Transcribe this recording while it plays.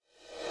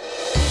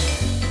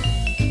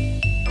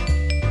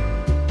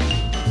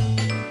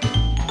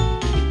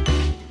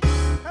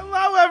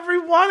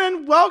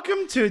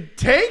welcome to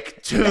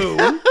take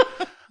 2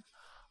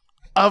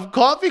 of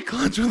Coffee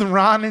Clutch with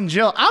Ron and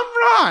Jill. I'm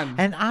Ron.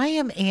 And I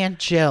am Aunt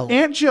Jill.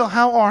 Aunt Jill,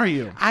 how are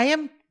you? I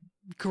am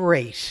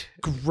great.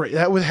 Great.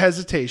 That with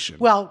hesitation.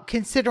 Well,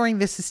 considering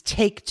this is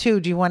take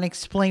 2, do you want to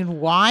explain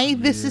why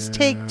this is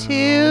take 2?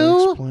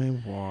 I'll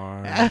explain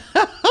why.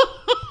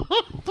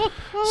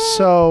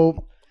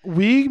 So,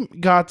 we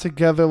got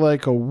together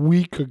like a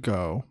week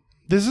ago.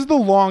 This is the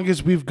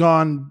longest we've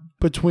gone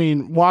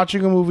between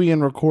watching a movie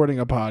and recording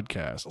a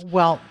podcast.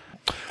 Well,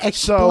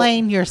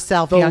 explain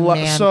yourself, young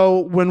man. So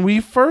when we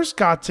first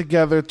got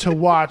together to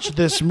watch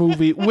this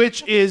movie,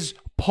 which is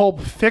Pulp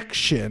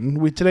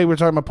Fiction, today we're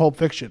talking about Pulp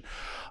Fiction.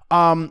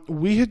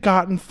 We had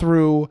gotten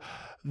through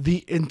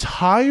the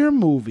entire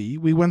movie.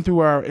 We went through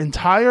our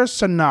entire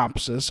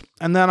synopsis,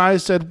 and then I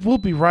said, we'll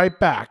be right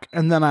back.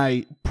 And then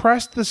I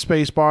pressed the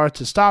space bar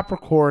to stop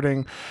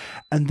recording,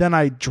 and then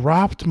I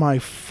dropped my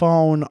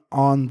phone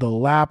on the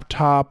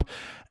laptop,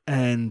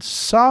 and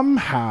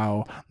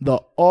somehow the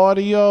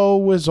audio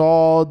was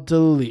all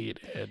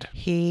deleted.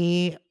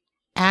 He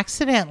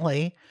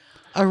accidentally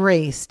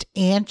erased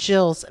Aunt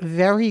Jill's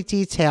very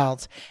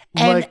detailed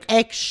and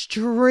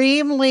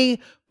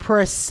extremely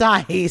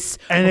precise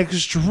and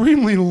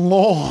extremely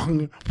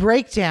long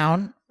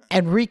breakdown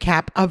and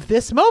recap of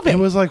this movie. It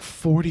was like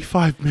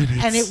 45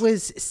 minutes. And it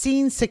was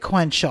scene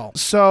sequential.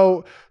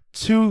 So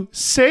to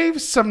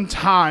save some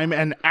time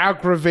and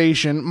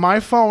aggravation, my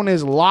phone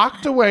is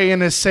locked away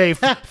in a safe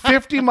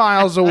 50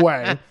 miles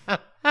away.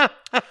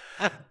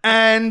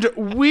 And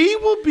we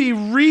will be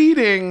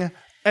reading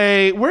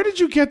where did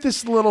you get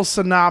this little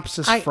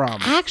synopsis from?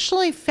 I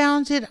actually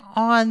found it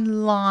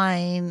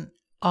online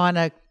on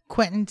a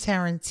Quentin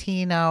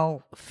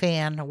Tarantino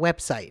fan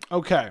website.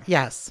 Okay.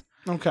 Yes.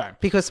 Okay.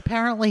 Because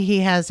apparently he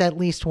has at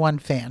least one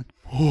fan.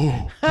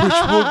 Which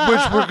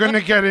we're going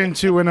to get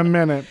into in a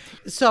minute.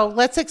 So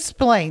let's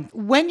explain.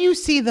 When you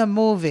see the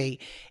movie,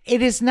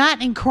 it is not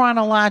in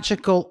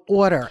chronological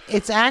order.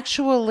 It's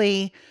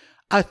actually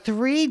a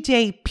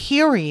 3-day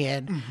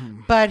period,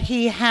 but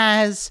he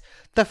has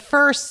the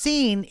first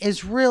scene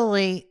is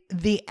really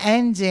the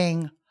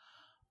ending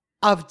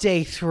of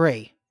day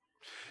 3.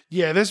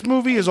 Yeah, this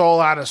movie is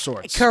all out of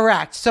sorts.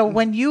 Correct. So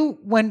when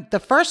the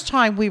first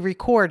time we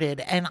recorded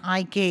and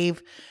I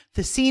gave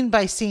the scene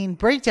by scene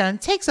breakdown,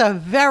 it takes a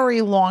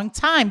very long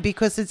time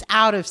because it's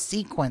out of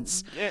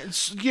sequence.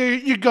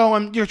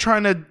 You're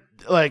trying to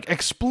like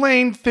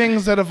explain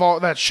things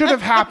that should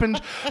have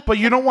happened, but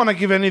you don't want to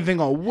give anything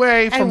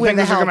away from things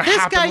that are going to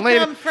happen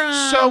later.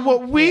 So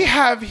what we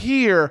have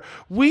here,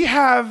 we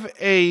have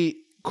a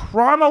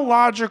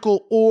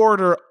chronological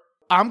order.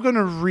 I'm going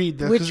to read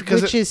this.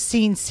 Which is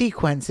scene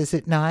sequence, is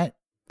it not?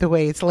 The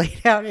way it's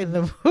laid out in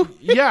the movie?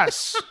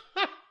 Yes.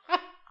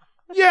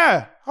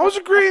 Yeah, I was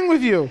agreeing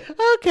with you.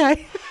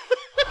 Okay.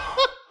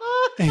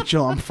 Hey,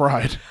 Jill, I'm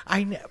fried.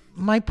 I know.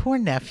 My poor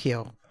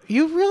nephew.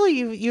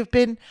 You've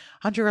been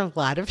under a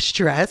lot of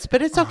stress,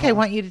 but it's okay. I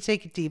want you to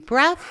take a deep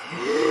breath.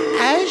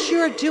 As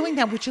you're doing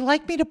that, would you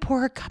like me to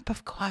pour a cup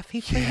of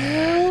coffee for you?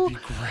 That'd be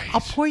great. I'll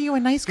pour you a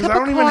nice cup of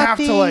coffee. I don't even have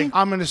to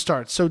I'm going to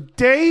start. So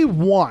day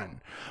 1.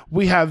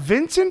 We have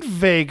Vincent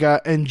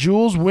Vega and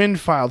Jules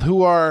Winfield,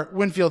 who are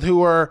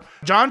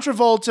John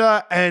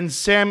Travolta and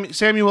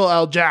Samuel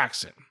L.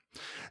 Jackson.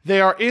 They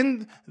are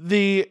in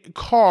the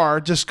car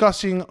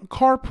discussing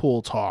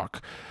carpool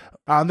talk.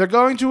 They're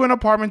going to an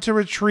apartment to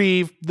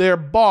retrieve their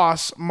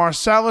boss,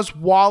 Marcellus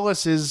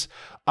Wallace's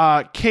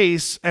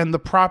case and the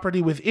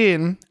property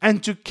within,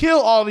 and to kill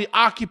all the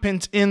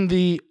occupants in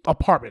the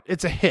apartment.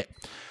 It's a hit.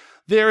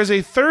 There is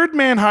a third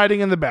man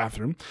hiding in the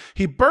bathroom.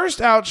 He bursts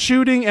out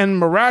shooting and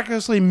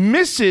miraculously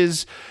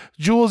misses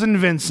Jules and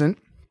Vincent.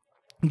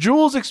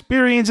 Jules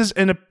experiences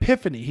an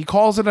epiphany. He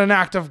calls it an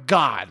act of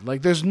God.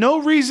 Like, there's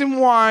no reason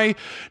why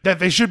that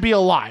they should be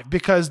alive,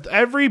 because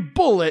every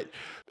bullet,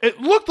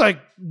 it looked like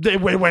it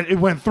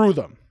went through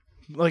them.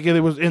 Like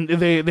it was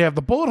they have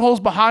the bullet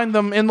holes behind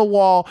them in the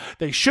wall.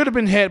 They should have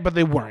been hit, but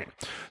they weren't.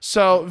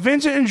 So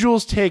Vincent and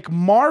Jules take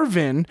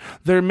Marvin,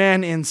 their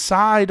man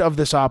inside of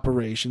this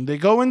operation. They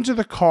go into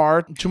the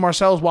car to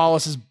Marcellus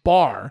Wallace's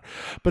bar,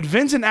 but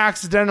Vincent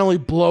accidentally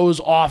blows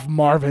off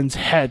Marvin's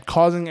head,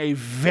 causing a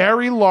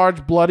very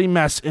large bloody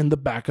mess in the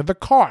back of the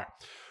car.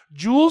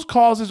 Jules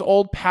calls his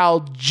old pal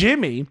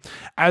Jimmy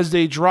as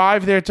they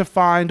drive there to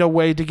find a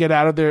way to get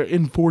out of their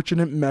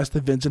unfortunate mess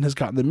that Vincent has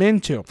gotten them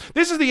into.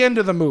 This is the end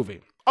of the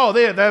movie. Oh,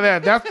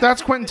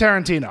 that's Quentin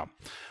Tarantino.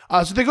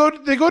 So they go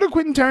to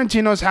Quentin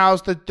Tarantino's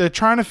house. They're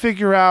trying to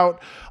figure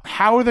out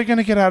how are they going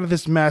to get out of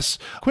this mess.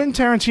 Quentin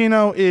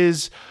Tarantino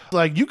is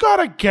like, you got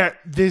to get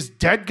this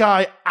dead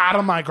guy out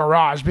of my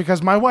garage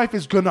because my wife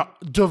is going to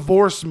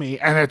divorce me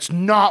and it's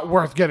not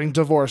worth getting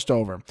divorced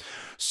over.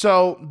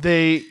 So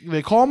they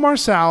call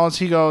Marcellus.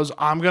 He goes,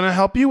 I'm going to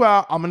help you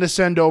out. I'm going to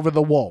send over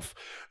the wolf.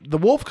 The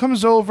wolf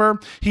comes over.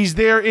 He's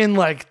there in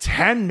like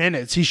 10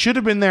 minutes. He should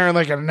have been there in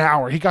like an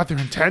hour. He got there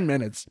in 10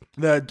 minutes.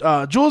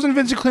 Jules and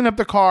Vincent clean up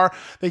the car.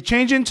 They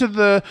change into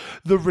the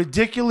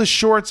ridiculous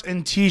shorts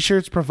and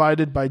t-shirts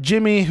provided by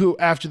Jimmy, who,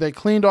 after they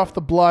cleaned off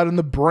the blood and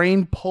the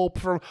brain pulp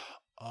from...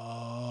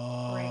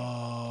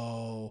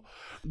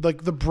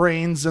 like the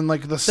brains and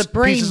like the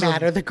brain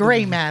matter, the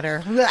gray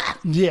matter.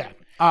 Yeah.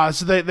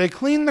 So they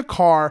clean the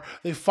car.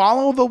 They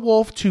follow the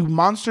wolf to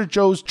Monster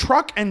Joe's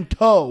truck and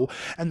tow,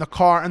 and the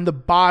car and the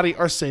body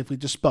are safely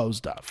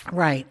disposed of.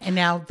 Right. And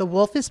now the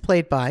wolf is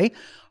played by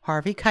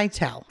Harvey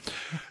Keitel.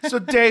 So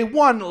day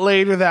one,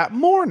 later that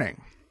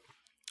morning.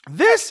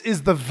 This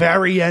is the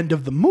very end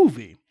of the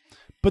movie,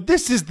 but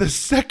this is the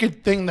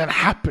second thing that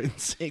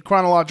happens in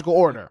chronological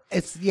order.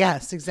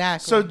 Yes,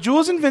 exactly. So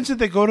Jules and Vincent,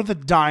 they go to the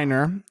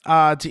diner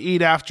to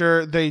eat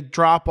after they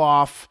drop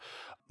off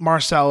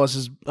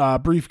Marcellus's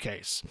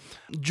briefcase.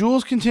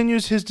 Jules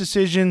continues his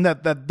decision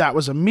that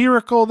was a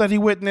miracle that he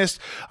witnessed.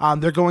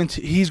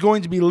 He's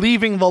going to be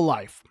leaving the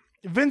life.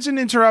 Vincent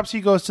interrupts.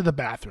 He goes to the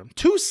bathroom.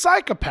 Two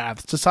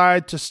psychopaths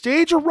decide to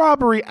stage a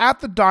robbery at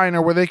the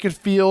diner where they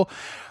feel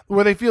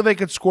they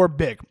could score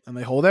big. And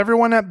they hold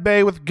everyone at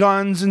bay with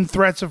guns and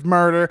threats of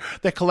murder.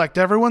 They collect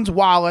everyone's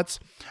wallets.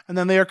 And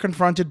then they are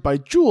confronted by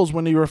Jules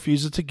when he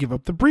refuses to give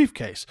up the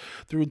briefcase.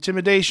 Through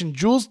intimidation,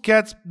 Jules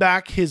gets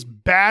back his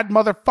bad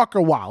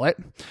motherfucker wallet,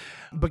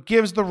 but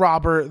gives the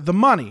robber the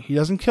money. He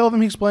doesn't kill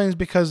them, he explains,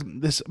 because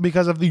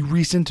of the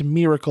recent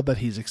miracle that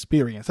he's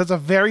experienced. That's a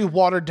very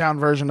watered down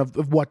version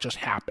of what just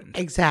happened.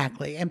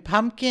 Exactly. And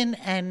Pumpkin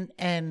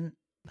and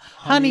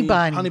Honey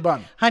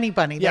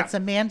Bunny. Yeah. That's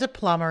Amanda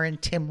Plummer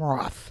and Tim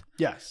Roth.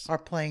 Yes, are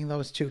playing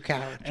those two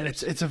characters, and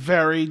it's a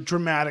very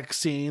dramatic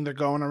scene. They're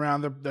going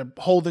around. They're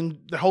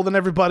holding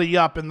everybody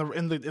up in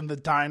the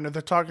diner.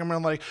 They're talking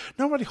around like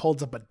nobody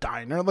holds up a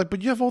diner. Like,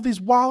 but you have all these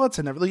wallets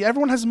and everything.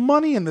 Everyone has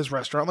money in this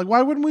restaurant. Like,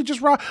 why wouldn't we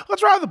just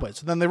let's rob the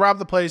place? And then they rob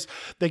the place.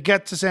 They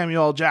get to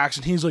Samuel L.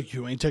 Jackson. He's like,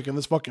 you ain't taking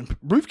this fucking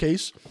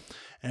briefcase.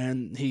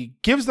 And he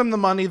gives them the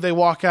money. They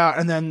walk out,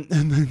 and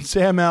then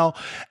Sam L.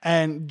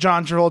 and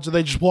John Travolta,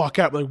 they just walk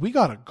out like, we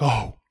gotta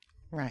go.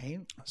 Right.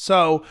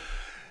 So.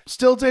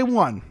 Still day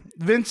one.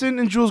 Vincent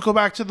and Jules go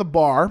back to the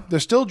bar. They're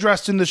still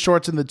dressed in the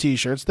shorts and the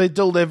t-shirts. They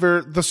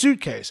deliver the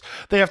suitcase.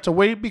 They have to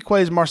wait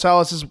because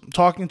Marcellus is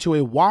talking to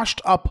a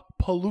washed-up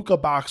palooka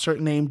boxer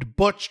named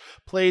Butch,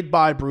 played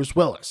by Bruce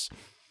Willis.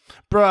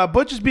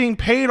 Butch is being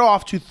paid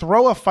off to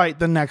throw a fight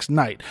the next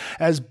night.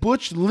 As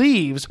Butch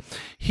leaves,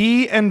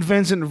 he and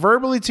Vincent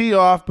verbally tee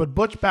off, but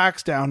Butch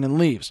backs down and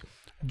leaves.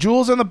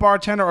 Jules and the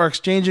bartender are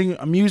exchanging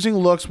amusing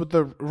looks with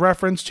the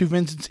reference to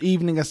Vincent's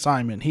evening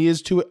assignment. He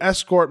is to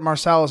escort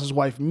Marcellus'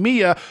 wife,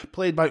 Mia,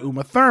 played by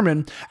Uma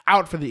Thurman,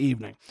 out for the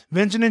evening.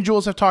 Vincent and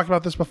Jules have talked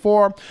about this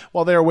before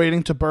while they are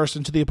waiting to burst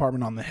into the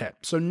apartment on the hit.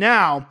 So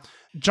now,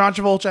 John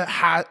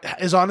Travolta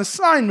is on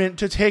assignment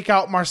to take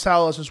out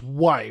Marcellus'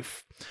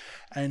 wife.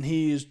 And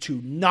he is to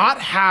not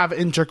have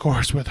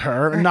intercourse with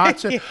her.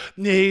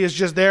 He is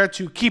just there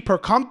to keep her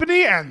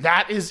company, and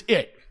that is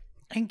it.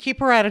 And keep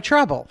her out of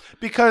trouble.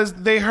 Because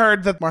they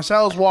heard that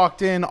Marcellus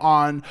walked in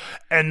on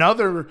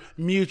another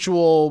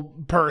mutual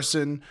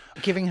person.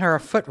 Giving her a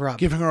foot rub.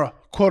 Giving her a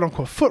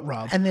quote-unquote foot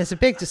rub. And there's a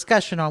big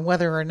discussion on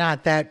whether or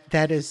not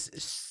that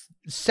is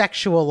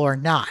sexual or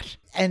not.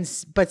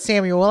 But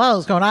Samuel L.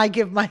 is going, I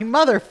give my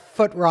mother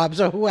foot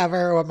rubs or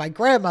whoever, or my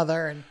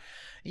grandmother. And,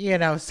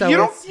 so you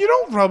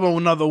don't rub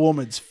another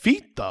woman's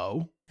feet,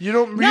 though.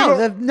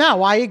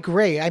 No, I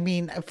agree. I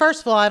mean,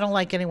 first of all, I don't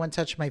like anyone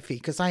touching my feet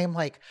because I am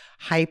like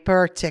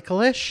hyper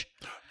ticklish.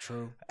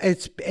 True.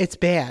 It's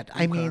bad.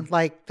 Okay. I mean,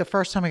 like the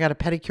first time I got a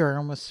pedicure, I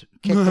almost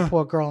kicked the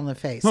poor girl in the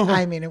face.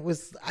 I mean,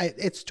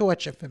 it's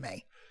torture for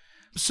me.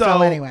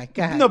 So anyway,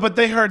 go ahead. No, but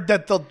they heard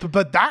that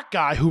that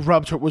guy who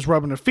was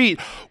rubbing her feet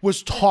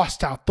was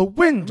tossed out the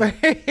window.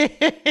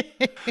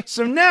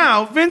 So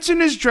now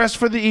Vincent is dressed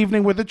for the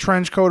evening with a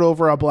trench coat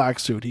over a black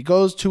suit. He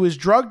goes to his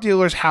drug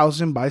dealer's house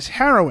and buys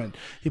heroin.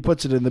 He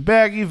puts it in the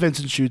baggie.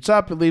 Vincent shoots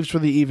up and leaves for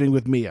the evening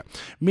with Mia.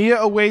 Mia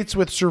awaits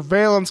with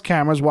surveillance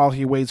cameras while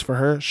he waits for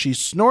her. She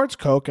snorts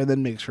coke and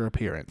then makes her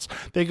appearance.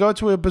 They go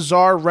to a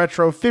bizarre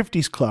retro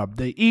 50s club.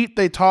 They eat,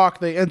 they talk,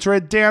 they enter a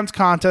dance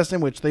contest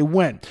in which they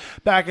win.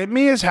 Back at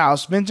Mia's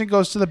house, Vincent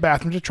goes to the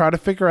bathroom to try to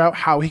figure out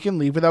how he can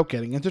leave without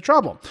getting into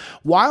trouble.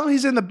 While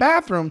he's in the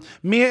bathroom,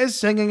 Mia is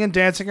singing and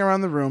dancing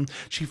around the room.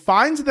 She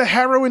finds the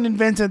heroin in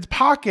Vincent's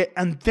pocket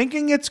and,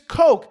 thinking it's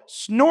coke,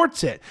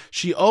 snorts it.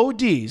 She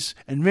ODs,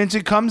 and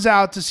Vincent comes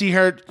out to see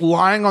her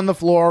lying on the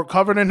floor,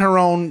 covered in her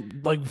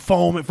own like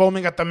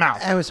foaming at the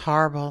mouth. That was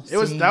horrible. It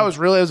was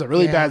a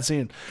really bad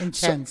scene.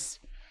 Intense.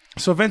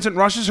 So Vincent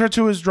rushes her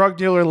to his drug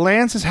dealer,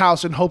 lands his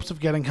house in hopes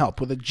of getting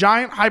help. With a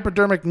giant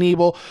hypodermic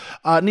needle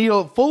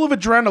full of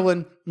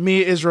adrenaline,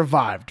 Mia is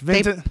revived.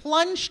 Vincent, they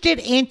plunged it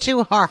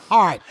into her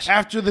heart.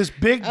 After this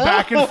big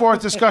back and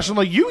forth discussion,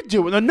 like, you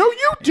do it. No,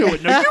 you do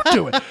it. No, you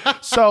do it.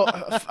 So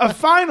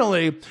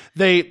finally,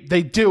 they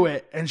do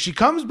it, and she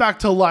comes back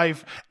to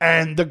life,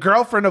 and the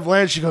girlfriend of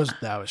Lance, she goes,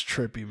 that was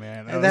trippy,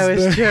 man. That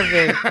was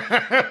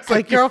trippy. It's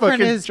like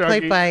girlfriend is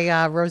played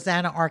by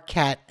Rosanna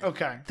Arquette.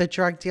 Okay. The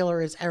drug dealer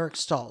is Eric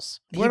Stoltz.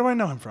 Where do I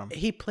know him from?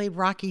 He played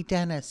Rocky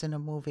Dennis in a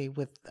movie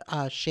with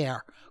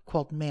Cher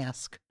called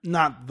Mask.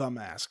 Not The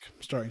Mask,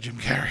 starring Jim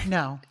Carrey.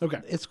 No. Okay.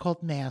 It's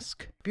called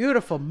Mask.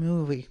 Beautiful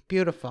movie.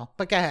 Beautiful.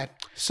 But go ahead.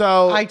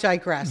 So I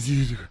digress.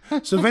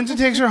 So Vincent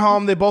takes her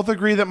home. They both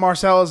agree that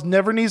Marcellus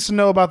never needs to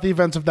know about the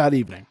events of that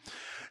evening.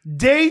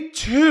 Day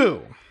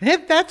 2.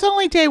 That's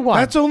only day 1.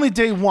 That's only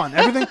day 1.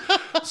 Everything.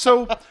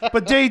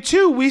 But day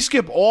 2, we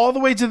skip all the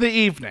way to the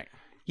evening.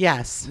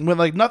 Yes. When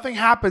nothing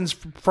happens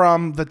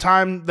from the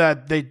time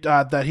that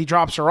that he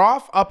drops her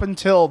off up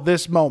until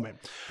this moment.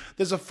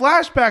 There's a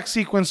flashback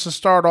sequence to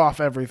start off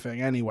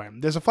everything anyway.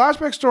 There's a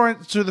flashback story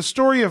to the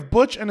story of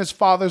Butch and his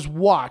father's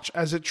watch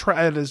as it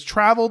is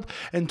traveled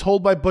and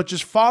told by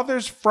Butch's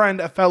father's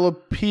friend, a fellow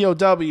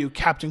POW,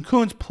 Captain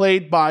Coons,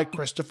 played by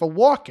Christopher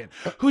Walken,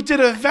 who did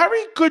a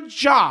very good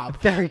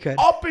job. Very good.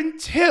 Up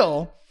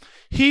until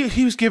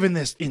he was given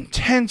this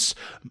intense,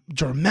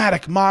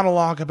 dramatic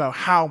monologue about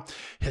how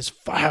his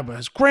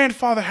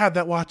grandfather had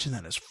that watch, and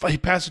then he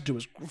passed it to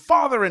his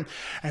father,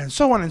 and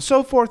so on and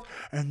so forth.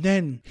 And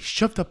then he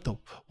shoved up the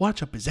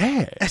watch up his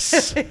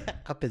ass,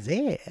 Up his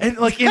ass, and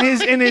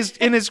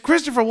in his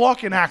Christopher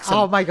Walken accent.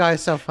 Oh my God,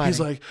 it's so funny. He's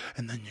like,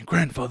 and then your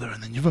grandfather,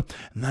 and then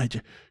I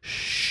just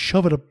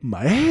shove it up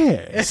my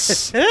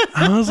ass.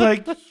 I was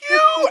like,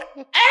 you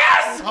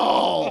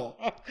asshole!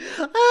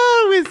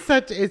 Oh,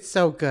 it's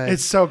so good.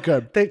 It's so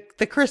good.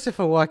 The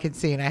Christopher Walken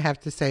scene, I have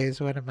to say, is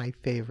one of my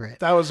favorites.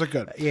 That was a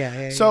good.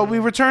 Yeah. So we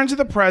return to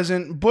the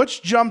present.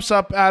 Butch jumps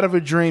up out of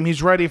a dream.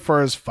 He's ready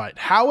for his fight.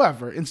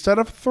 However, instead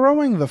of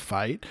throwing the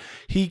fight,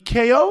 he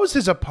KOs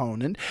his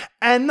opponent,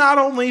 and not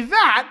only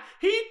that,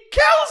 he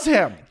kills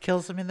him.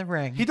 Kills him in the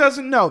ring. He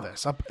doesn't know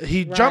this.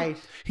 He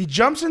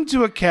jumps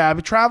into a cab.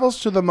 He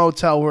travels to the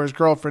motel where his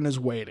girlfriend is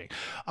waiting.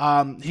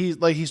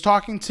 He's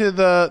talking to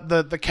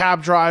the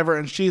cab driver,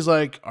 and she's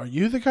like, "Are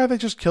you the guy that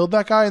just killed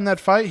that guy in that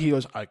fight?" He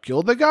goes, "I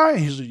killed the guy."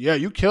 And he's like, "Yeah,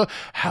 you killed.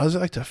 How does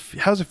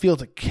it feel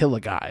to kill a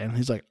guy?" And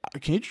he's like,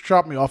 "Can you just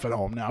drop me off at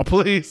home now,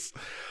 please?"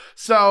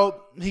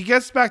 So he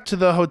gets back to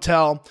the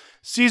hotel,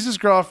 sees his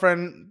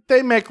girlfriend.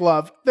 They make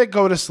love. They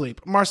go to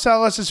sleep.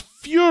 Marcellus is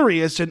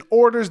furious and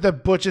orders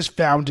that Butch is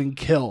found and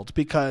killed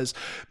because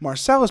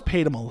Marcellus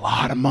paid him a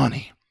lot of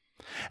money.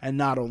 And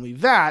not only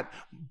that,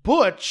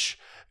 Butch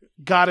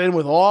got in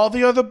with all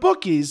the other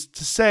bookies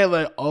to say,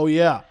 oh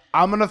yeah,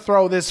 I'm going to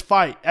throw this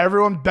fight.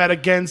 Everyone bet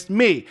against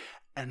me.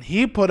 And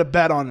he put a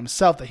bet on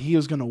himself that he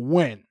was going to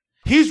win.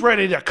 He's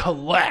ready to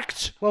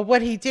collect. Well,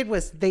 what he did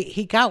was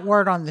he got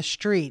word on the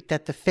street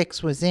that the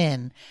fix was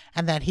in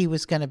and that he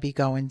was going to be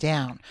going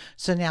down.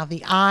 So now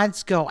the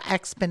odds go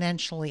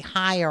exponentially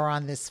higher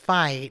on this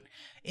fight.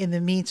 In the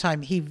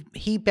meantime,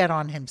 he bet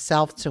on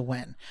himself to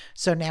win.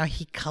 So now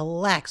he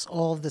collects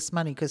all of this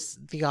money because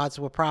the odds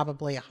were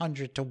probably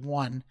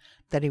 100-1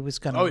 that he was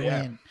going to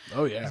win.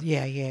 Oh, yeah.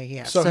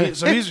 Yeah. So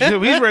he's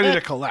ready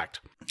to collect.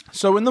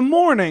 So in the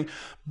morning,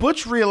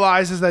 Butch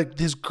realizes that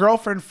his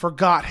girlfriend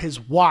forgot his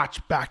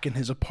watch back in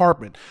his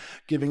apartment.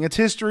 Giving its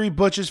history,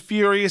 Butch is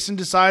furious and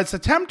decides to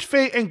tempt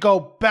fate and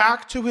go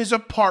back to his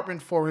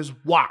apartment for his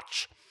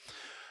watch.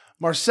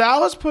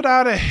 Marcellus put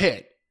out a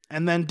hit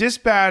and then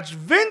dispatched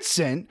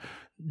Vincent,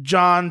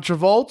 John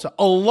Travolta,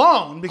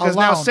 alone because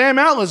now Sam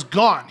Ellis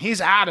gone.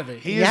 He's out of it.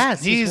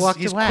 He's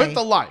quit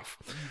the life.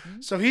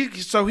 Mm-hmm.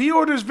 So he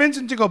orders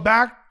Vincent to go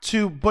back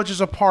to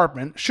Butch's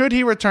apartment. Should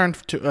he return?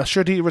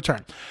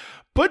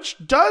 Butch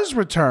does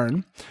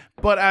return,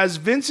 but as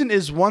Vincent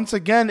is once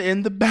again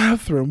in the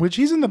bathroom, which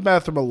he's in the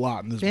bathroom a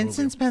lot in this movie.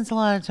 Vincent spends a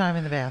lot of time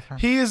in the bathroom.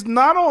 He is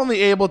not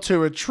only able to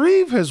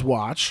retrieve his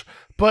watch,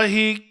 but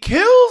he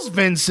kills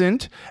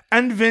Vincent,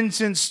 and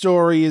Vincent's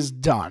story is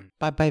done.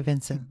 Bye-bye,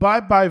 Vincent.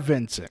 Bye-bye,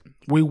 Vincent.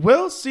 We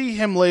will see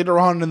him later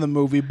on in the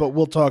movie, but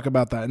we'll talk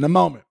about that in a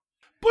moment.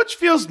 Butch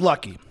feels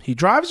lucky. He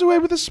drives away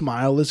with a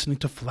smile, listening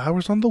to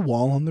Flowers on the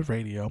Wall on the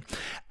radio,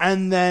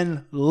 and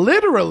then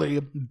literally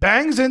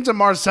bangs into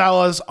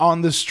Marcellus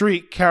on the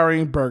street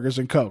carrying burgers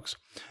and Cokes.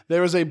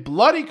 There is a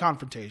bloody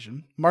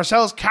confrontation.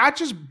 Marcellus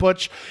catches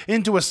Butch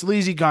into a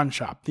sleazy gun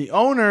shop. The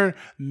owner,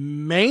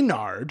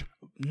 Maynard,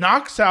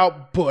 knocks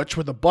out Butch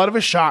with the butt of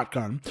a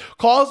shotgun,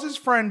 calls his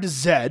friend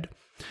Zed,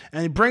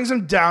 and he brings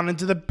him down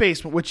into the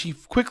basement, which he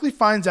quickly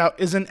finds out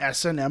is an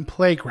S&M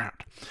playground.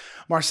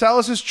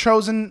 Marcellus is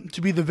chosen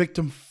to be the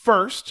victim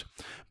first.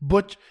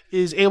 Butch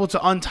is able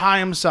to untie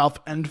himself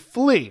and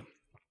flee.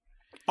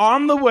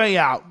 On the way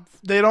out,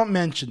 they don't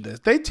mention this.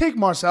 They take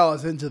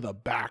Marcellus into the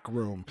back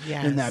room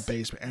in that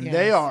basement, and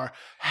they are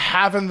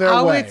having their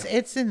way. Oh,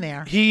 it's in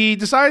there. He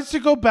decides to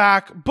go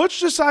back. Butch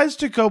decides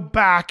to go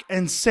back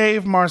and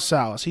save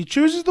Marcellus. He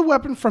chooses the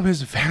weapon from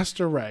his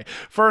vast array.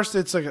 First,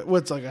 it's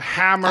like a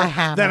hammer.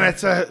 Then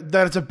it's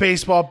a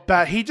baseball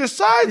bat. He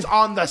decides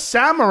on the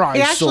samurai sword.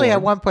 He actually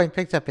at one point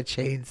picked up a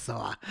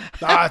chainsaw.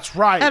 That's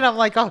right. And I'm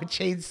like,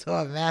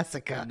 Chainsaw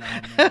Massacre.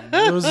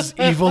 No. It was this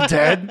Evil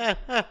Dead.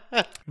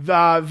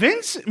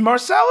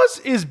 Marcellus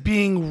is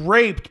being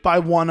raped by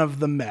one of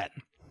the men.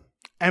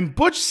 And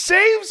Butch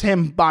saves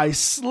him by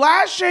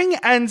slashing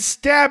and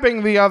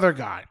stabbing the other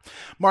guy.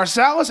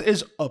 Marcellus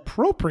is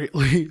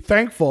appropriately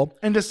thankful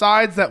and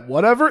decides that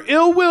whatever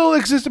ill will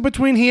existed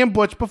between he and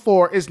Butch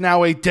before is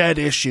now a dead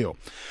issue.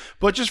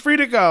 Butch is free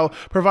to go,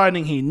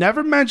 providing he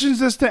never mentions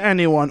this to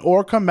anyone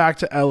or come back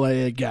to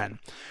LA again.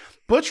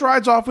 Butch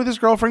rides off with his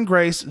girlfriend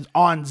Grace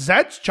on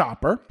Zed's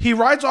chopper. He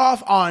rides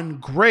off on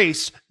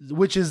Grace,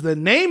 which is the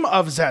name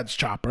of Zed's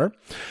chopper,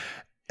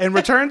 and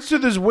returns to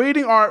the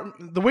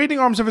waiting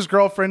arms of his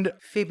girlfriend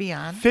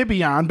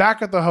Phoebion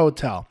back at the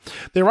hotel.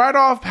 They ride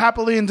off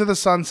happily into the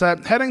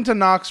sunset, heading to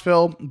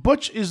Knoxville.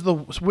 Butch is the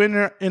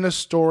winner in a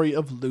story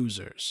of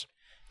losers.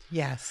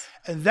 Yes.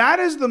 And that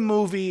is the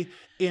movie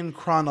in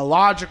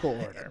chronological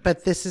order.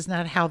 But this is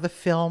not how the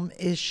film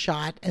is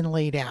shot and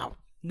laid out.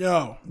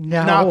 No.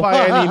 Not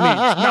by any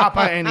means. Not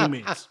by any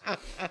means.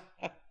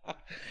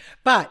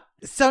 But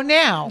so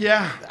now,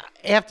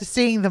 after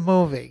seeing the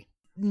movie,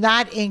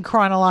 not in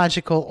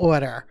chronological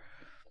order,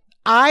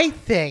 I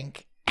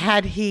think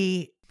had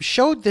he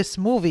showed this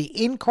movie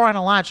in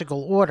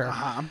chronological order,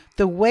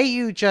 the way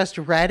you just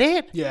read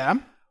it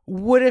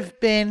would have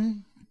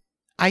been,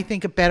 I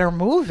think, a better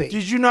movie.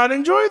 Did you not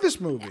enjoy this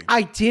movie?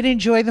 I did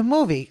enjoy the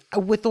movie.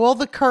 With all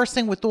the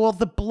cursing, with all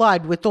the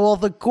blood, with all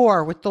the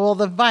gore, with all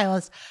the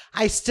violence,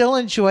 I still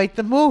enjoyed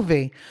the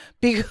movie.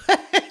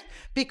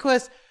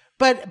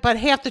 But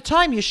half the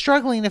time you're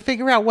struggling to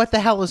figure out what the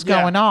hell is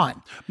going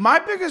on. My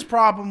biggest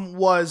problem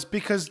was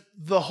because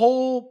the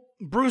whole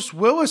Bruce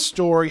Willis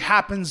story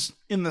happens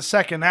in the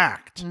second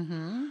act.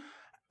 Mm-hmm.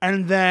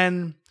 And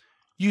then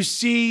you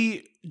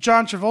see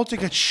John Travolta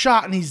get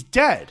shot and he's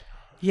dead.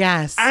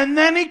 Yes. And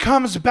then he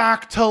comes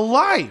back to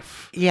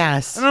life.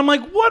 Yes. And I'm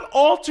like, what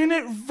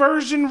alternate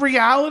version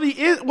reality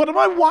is? What am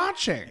I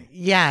watching?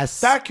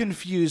 Yes. That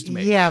confused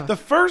me. Yeah. The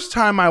first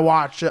time I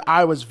watched it,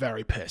 I was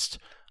very pissed.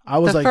 I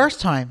was the first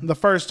time. This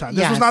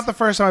was not the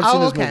first time I've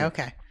seen this movie.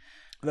 Okay.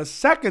 The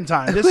second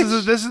time. This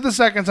is the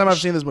second time I've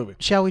seen this movie.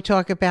 Shall we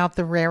talk about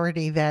the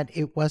rarity that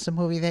it was a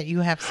movie that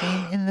you have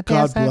seen in the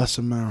past? God bless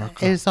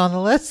America. It's on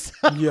the list.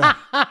 Yeah.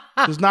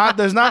 There's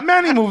not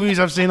many movies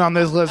I've seen on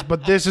this list,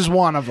 but this is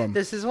one of them.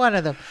 This is one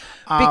of them.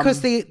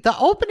 Because the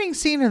opening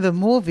scene of the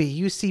movie,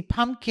 you see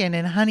Pumpkin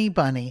and Honey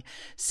Bunny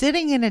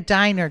sitting in a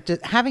diner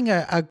having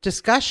a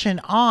discussion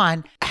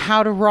on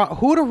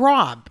who to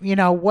rob. You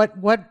know, what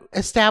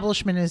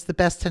establishment is the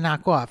best to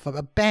knock off,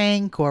 a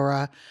bank or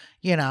a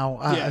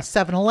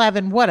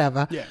 7-Eleven,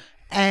 whatever. Yeah.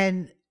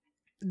 And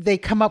they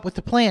come up with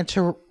a plan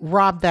to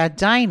rob that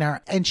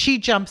diner. And she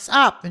jumps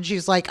up and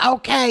she's like,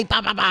 okay,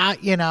 blah, blah, blah,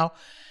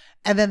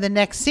 And then the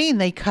next scene,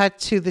 they cut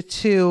to the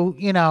two,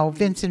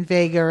 Vincent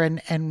Vega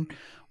and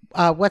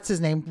what's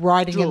his name,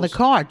 riding in the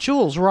car.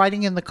 Jules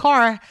riding in the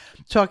car,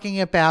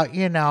 talking about,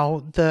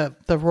 the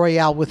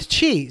Royale with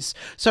cheese.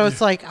 So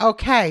it's like,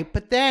 okay.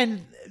 But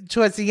then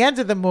towards the end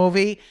of the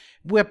movie,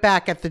 we're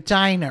back at the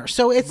diner.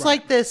 So it's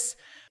like this.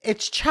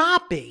 It's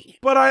choppy.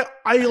 But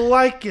I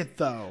like it,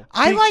 though.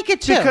 I like it,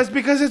 too.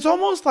 Because it's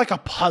almost like a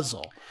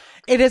puzzle.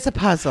 It is a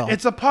puzzle.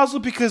 It's a puzzle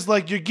because,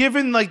 you're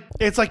given,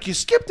 it's like you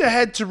skipped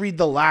ahead to read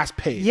the last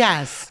page.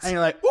 Yes. And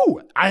you're like,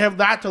 ooh, I have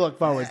that to look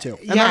forward to.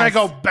 And then I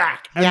go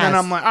back. And then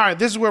I'm like, all right,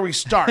 this is where we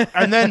start.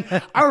 And then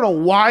I don't know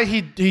why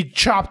he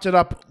chopped it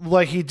up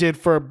like he did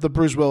for the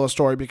Bruce Willis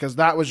story, because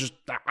that was just,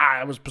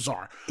 it was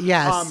bizarre.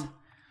 Yes.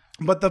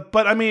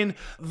 But I mean,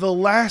 the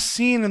last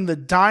scene in the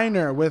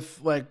diner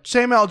with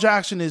Samuel L.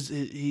 Jackson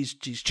he's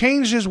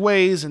changed his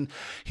ways and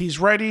he's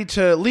ready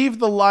to leave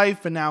the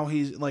life, and now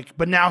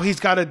he's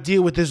got to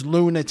deal with this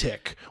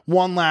lunatic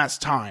one last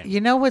time.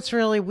 You know what's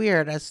really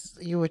weird? As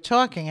you were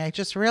talking, I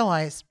just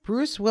realized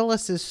Bruce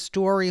Willis's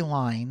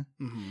storyline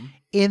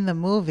in the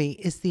movie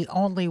is the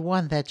only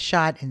one that's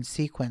shot in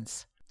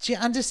sequence. Do you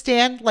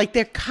understand?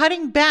 They're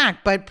cutting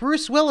back, but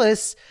Bruce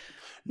Willis.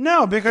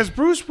 No, because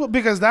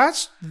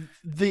that's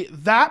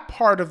that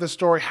part of the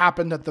story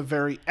happened at the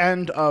very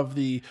end of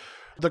the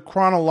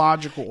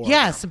chronological order.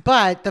 Yes,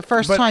 but the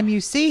first time you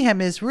see him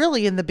is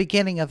really in the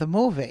beginning of the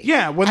movie.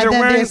 Yeah, when they're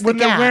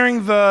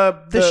wearing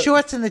the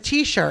shorts and the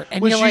t-shirt,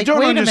 and which you're like, you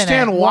don't wait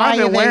understand a minute, why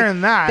they're wearing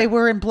that. They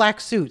were in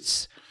black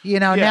suits.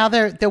 Now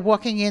they're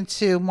walking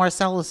into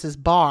Marcellus's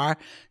bar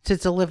to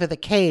deliver the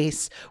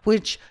case,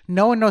 which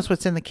no one knows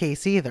what's in the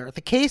case either. The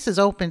case is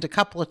opened a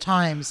couple of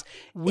times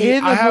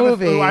in the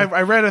movie.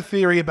 I read a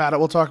theory about it.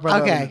 We'll talk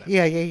about that.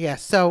 Okay. Yeah.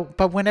 So,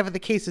 but whenever the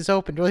case is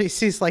opened, all you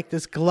see is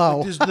this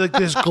glow.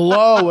 This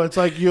glow. It's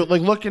like you're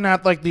looking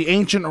at the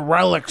ancient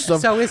relics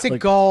of. So is it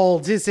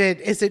gold? Is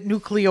it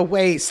nuclear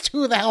waste?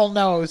 Who the hell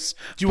knows?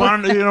 Do you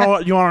want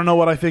to know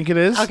what I think it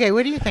is? Okay.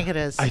 What do you think it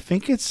is? I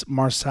think it's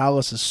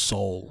Marcellus's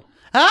soul.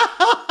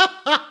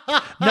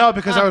 No,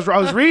 because I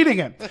was reading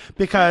it,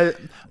 because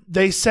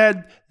they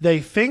said they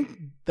think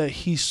that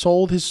he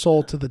sold his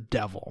soul to the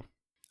devil,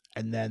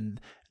 and then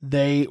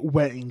they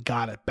went and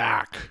got it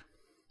back.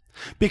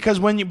 Because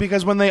when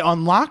they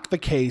unlock the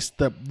case,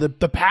 the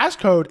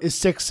passcode is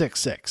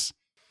 666.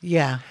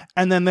 Yeah.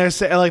 And then they're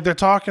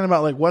talking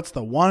about what's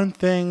the one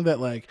thing that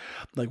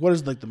what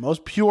is the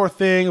most pure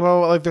thing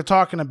about, they're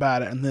talking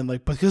about it, and then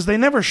because they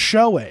never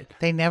show it.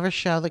 They never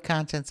show the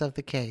contents of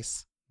the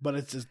case. But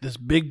it's just this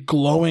big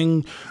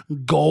glowing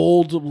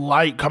gold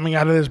light coming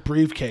out of this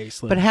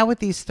briefcase. But how would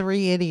these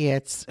three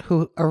idiots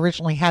who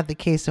originally had the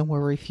case and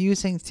were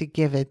refusing to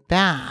give it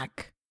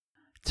back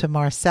to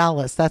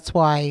Marcellus. That's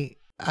why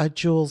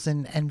Jules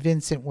and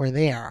Vincent were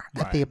there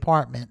at the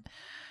apartment,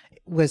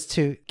 was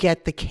to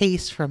get the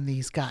case from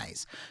these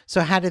guys.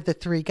 So how did the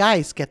three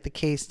guys get the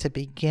case to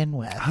begin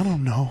with? I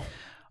don't know.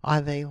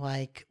 Are they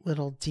like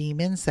little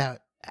demons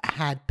that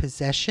had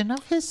possession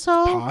of his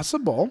soul?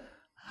 Possible.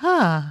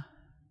 Huh.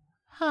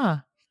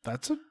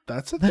 That's a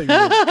thing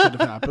that could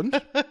have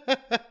happened.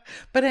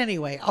 But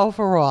anyway,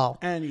 overall,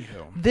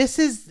 Anywho, this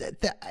is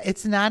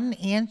it's not an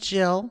Aunt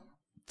Jill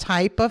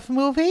type of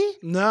movie.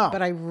 no.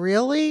 But I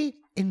really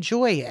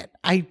enjoy it.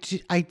 I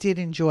did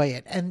enjoy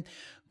it. And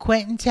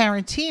Quentin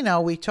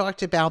Tarantino, we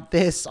talked about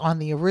this on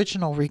the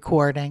original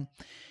recording.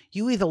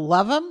 You either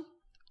love him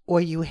or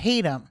you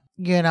hate him.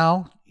 You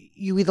know,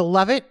 you either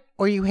love it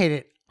or you hate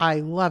it. I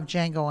love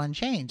Django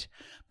Unchained,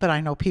 but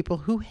I know people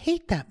who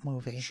hate that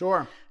movie.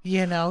 Sure.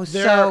 You know,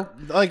 So,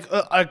 like,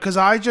 because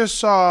I just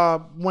saw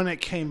when it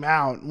came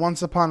out,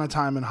 Once Upon a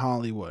Time in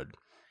Hollywood.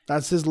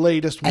 That's his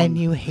latest one. And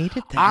you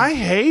hated that. I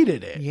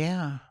hated it.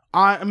 Yeah.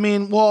 I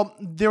mean, well,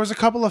 there was a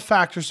couple of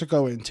factors to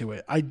go into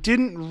it. I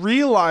didn't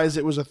realize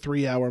it was a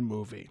 3-hour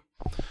movie.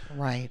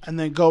 Right. And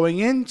then going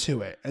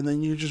into it, and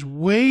then you're just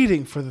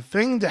waiting for the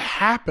thing to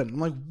happen. I'm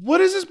like,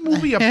 what is this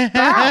movie about?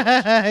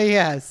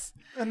 Yes.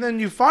 And then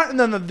and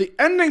then the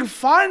ending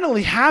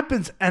finally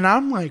happens, and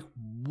I'm like,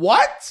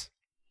 what?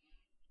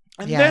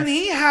 And then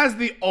he has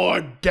the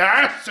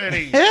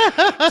audacity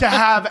to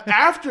have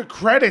after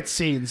credit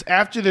scenes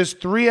after this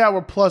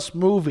 3-hour plus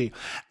movie.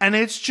 And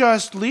it's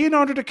just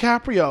Leonardo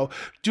DiCaprio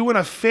doing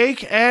a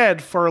fake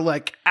ad for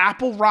like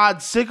Apple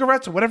Rod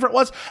cigarettes or whatever it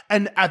was.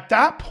 And at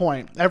that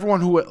point,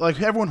 everyone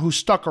who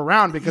stuck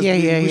around because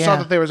we saw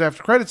that there was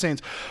after credit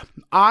scenes,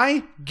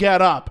 I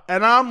get up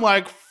and I'm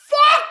like,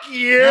 fuck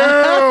you!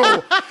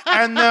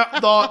 And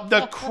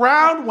the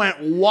crowd went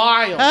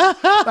wild.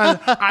 And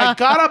I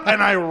got up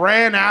and I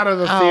ran out of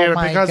the theater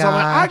because I'm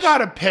like, I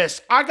gotta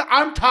piss.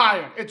 I'm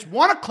tired. It's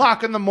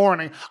 1:00 in the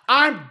morning.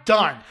 I'm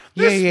done.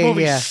 This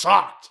movie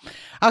sucked.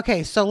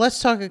 Okay, so let's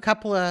talk a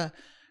couple of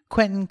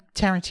Quentin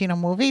Tarantino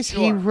movies. Sure.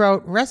 He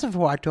wrote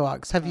Reservoir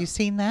Dogs. Have you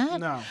seen that?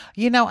 No.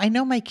 You know, I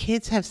know my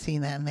kids have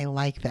seen that and they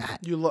like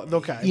that.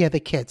 Okay. Yeah, the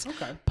kids.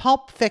 Okay.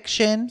 Pulp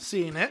Fiction.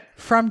 Seen it.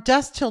 From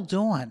Dusk Till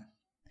Dawn.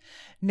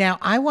 Now,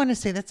 I want to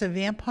say that's a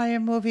vampire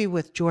movie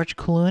with George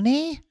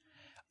Clooney.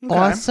 Okay.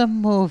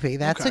 Awesome movie.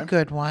 That's a Okay.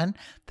 good one.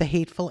 The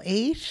Hateful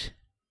Eight.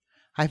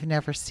 I've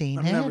never seen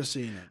it. I've never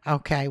seen it.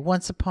 Okay.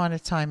 Once Upon a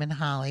Time in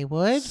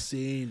Hollywood.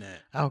 Seen it.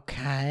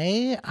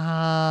 Okay.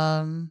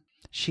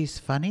 She's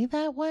Funny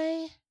That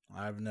Way.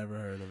 I've never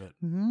heard of it.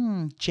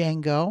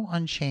 Django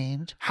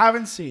Unchained.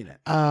 Haven't seen it.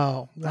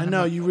 Oh. I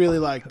know you really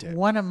liked it.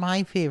 One of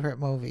my favorite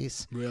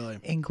movies. Really?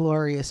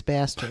 Inglorious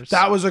Bastards.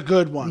 That was a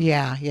good one.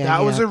 Yeah.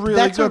 That was a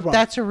really good one.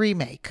 That's a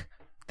remake.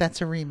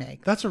 That's a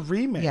remake. That's a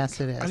remake. Yes,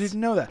 it is. I didn't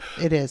know that.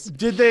 It is.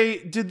 Did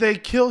they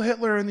kill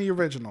Hitler in the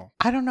original?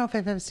 I don't know if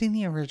I've ever seen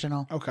the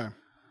original. Okay.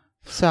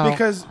 So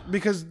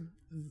Because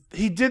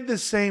he did the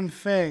same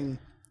thing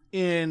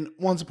in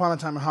Once Upon a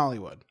Time in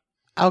Hollywood.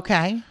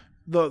 Okay.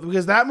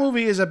 Because that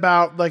movie is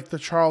about like the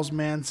Charles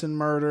Manson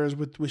murders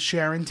with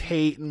Sharon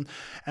Tate and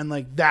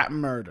like that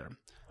murder.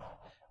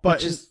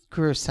 But Which is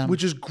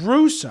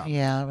gruesome.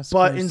 Yeah, it was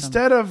But gruesome.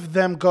 instead of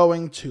them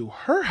going to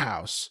her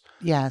house,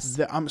 Yes.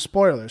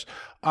 spoilers,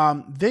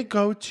 they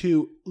go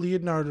to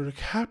Leonardo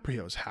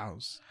DiCaprio's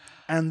house.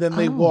 And then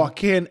they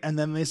walk in and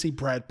then they see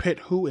Brad Pitt,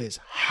 who is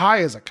high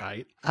as a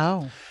kite.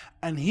 Oh.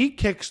 And he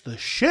kicks the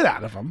shit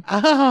out of them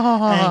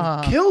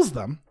Oh. and kills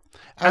them.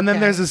 And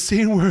then there's a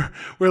scene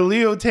where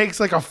Leo takes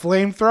like a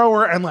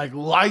flamethrower and like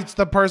lights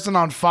the person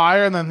on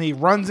fire, and then he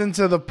runs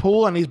into the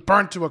pool and he's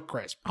burnt to a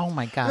crisp. Oh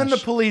my gosh. Then the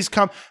police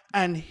come,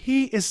 and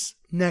he is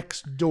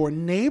next door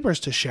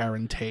neighbors to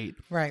Sharon Tate,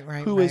 Right.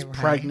 who is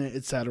pregnant,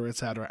 et cetera, et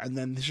cetera. And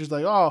then she's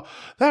like, "Oh,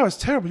 that was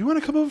terrible. You want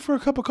to come over for a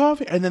cup of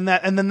coffee?" And then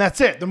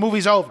that's it. The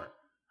movie's over.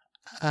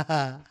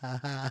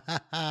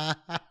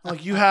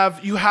 Like you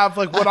have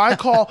like what I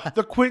call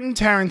the Quentin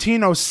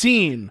Tarantino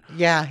scene.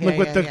 Yeah, like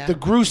with the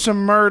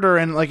gruesome murder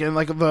and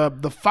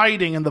the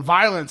fighting and the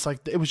violence.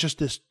 Like it was just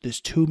this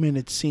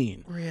 2-minute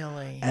scene.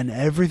 Really? And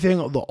everything,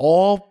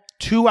 all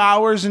 2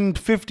 hours and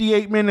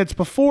 58 minutes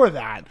before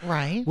that,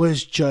 Right.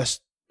 was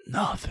just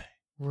nothing.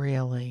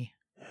 Really?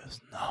 It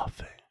was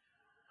nothing.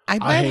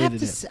 I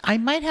hated it. I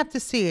might have to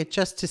see it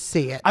just to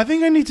see it. I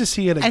think I need to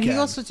see it again. And he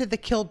also did the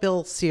Kill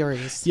Bill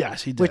series.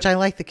 Yes, he did. Which I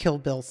like the Kill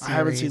Bill series. I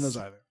haven't seen those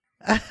either.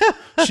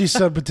 She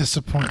said with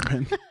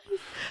disappointment.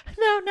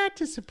 No, not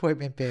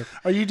disappointment, babe.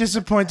 Are you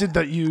disappointed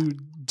that you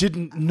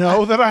didn't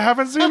know that I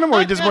haven't seen them, or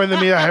are you disappointed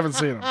that me I haven't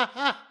seen them?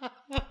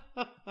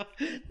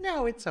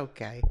 No, it's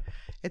okay.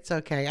 It's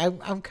okay.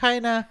 I'm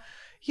kind of,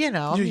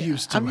 You're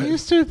used to it. I'm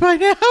used to it by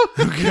now.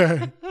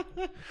 Okay.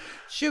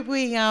 Should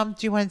we, do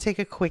you want to take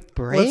a quick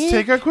break? Let's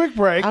take a quick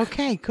break.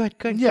 Okay, good.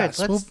 Yes,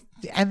 Let's,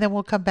 and then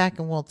we'll come back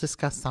and we'll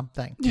discuss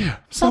something. Yeah,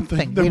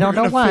 something. We don't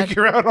know what.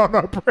 Figure out on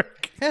our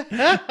break.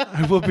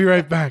 I will be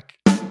right back.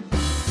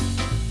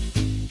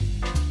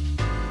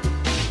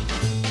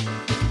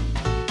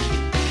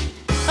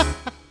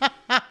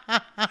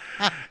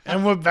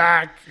 And we're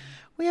back.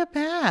 We are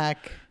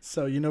back.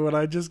 So you know what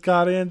I just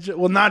got, Angie?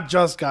 Well, not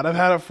just got. I've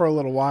had it for a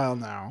little while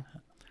now.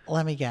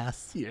 Let me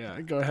guess.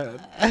 Yeah, go ahead.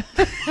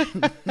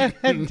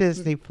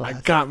 Disney Plus.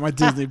 I got my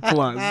Disney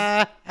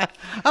Plus.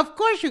 Of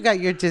course you got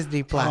your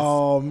Disney Plus.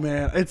 Oh,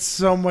 man. It's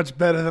so much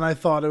better than I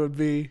thought it would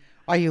be.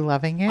 Are you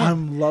loving it?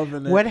 I'm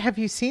loving it. What have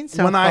you seen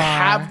so when far? I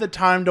have the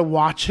time to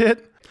watch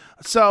it.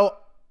 So,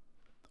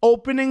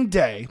 opening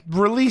day,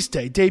 release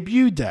day,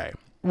 debut day.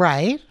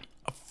 Right.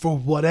 For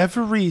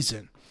whatever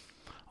reason,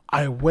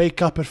 I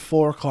wake up at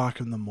 4 o'clock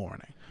in the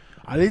morning.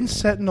 I didn't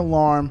set an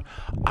alarm.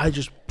 I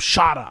just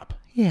shot up.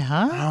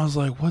 Yeah. And I was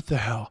like, what the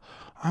hell?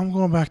 I'm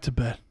going back to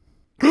bed.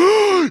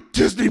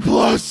 Disney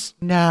Plus.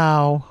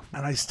 No.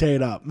 And I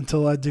stayed up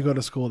until I had to go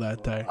to school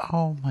that day.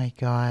 Oh my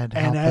God.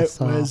 And Help it us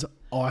all. was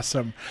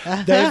awesome.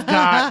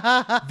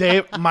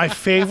 My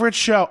favorite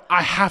show.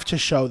 I have to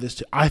show this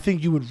to. I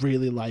think you would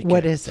really like it.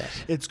 What is it?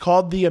 It's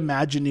called The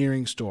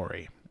Imagineering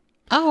Story.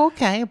 Oh,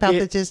 okay. About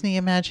the Disney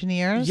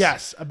Imagineers?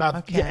 Yes, about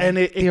okay. And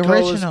it the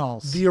goes,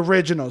 originals. The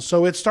originals.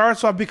 So it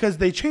starts off because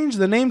they changed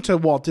the name to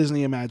Walt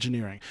Disney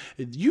Imagineering.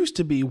 It used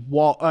to be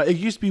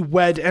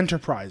WED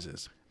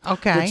Enterprises.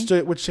 Okay.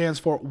 Which stands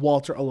for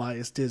Walter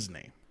Elias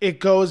Disney. It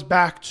goes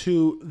back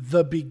to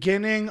the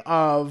beginning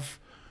of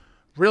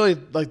really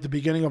like the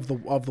beginning of the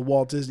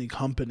Walt Disney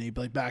Company,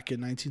 like back in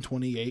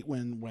 1928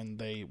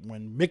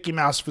 when Mickey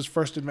Mouse was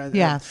first invented.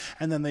 Yes.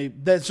 And then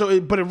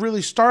but it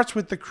really starts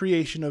with the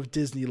creation of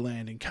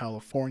Disneyland in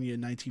California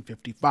in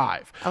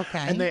 1955.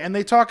 Okay. And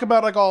they talk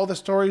about like all the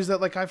stories that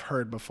like I've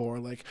heard before,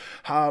 like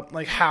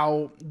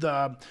how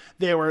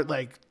there were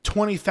like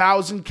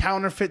 20,000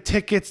 counterfeit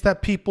tickets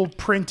that people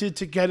printed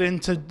to get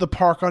into the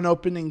park on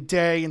opening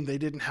day, and they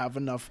didn't have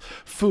enough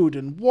food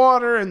and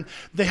water, and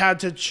they had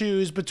to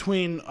choose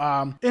between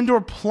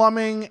indoor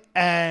plumbing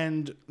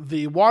and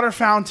the water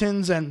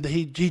fountains, and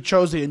he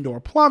chose the indoor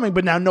plumbing,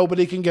 but now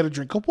nobody can get a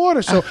drink of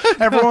water, so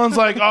everyone's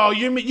like, "Oh,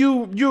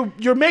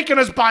 you're making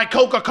us buy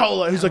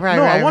Coca-Cola." He's like,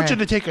 "No, I want you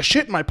to take a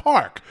shit in my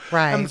park."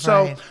 Right. And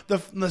so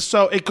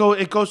it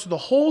goes through the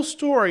whole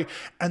story,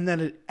 and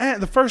then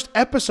the first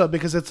episode,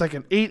 because it's like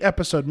an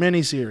 8-episode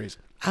miniseries.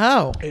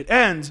 Oh. It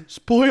ends,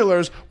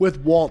 spoilers,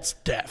 with Walt's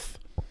death.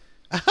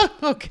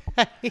 Okay.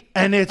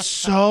 And it's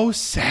so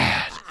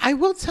sad. I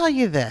will tell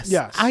you this.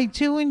 Yes. I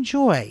do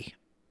enjoy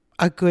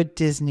a good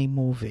Disney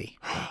movie.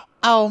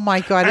 Oh my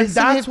God. And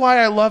that's why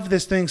I love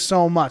this thing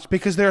so much,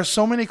 because there are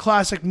so many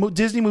classic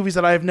Disney movies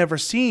that I have never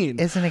seen.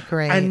 Isn't it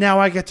great? And now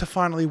I get to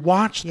finally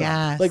watch them.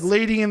 Yes. Like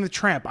Lady and the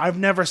Tramp. I've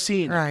never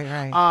seen.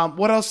 Right.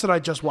 What else did I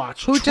just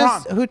watch? Who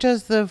Tron.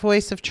 does the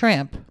voice of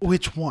Tramp?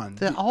 Which one?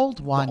 The old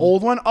one. The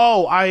old one?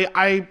 Oh,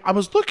 I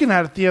was looking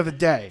at it the other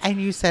day.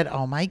 And you said,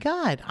 "Oh my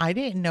God, I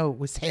didn't know it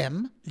was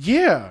him."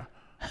 Yeah.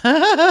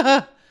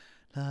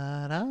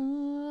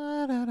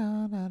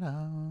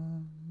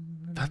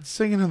 That's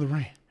Singing in the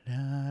Rain.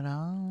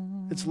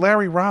 It's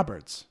Larry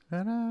Roberts.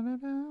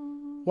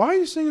 Why are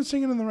you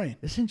Singing in the Rain?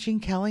 Isn't Gene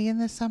Kelly in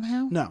this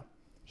somehow? No.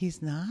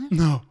 He's not?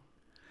 No.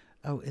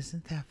 Oh,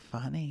 isn't that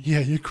funny? Yeah,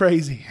 you're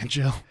crazy,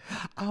 Jill.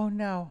 Oh,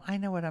 no. I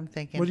know what I'm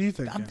thinking. What are you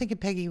thinking? I'm thinking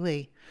Peggy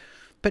Lee.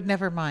 But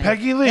never mind.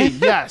 Peggy Lee,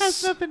 yes.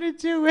 Has nothing to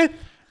do with...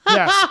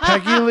 Yes,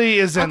 Peggy Lee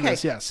is in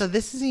this, yes. So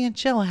this is Aunt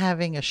Jill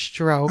having a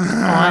stroke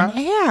on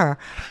air.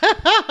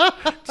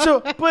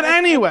 But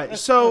anyway,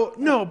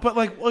 no, but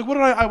like what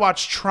did I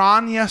watched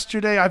Tron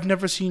yesterday? I've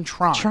never seen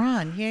Tron.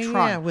 Tron,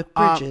 yeah, with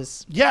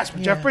Bridges. Yes,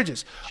 with Jeff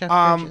Bridges.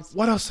 Bridges.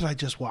 What else did I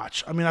just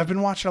watch? I mean, I've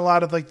been watching a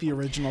lot of like the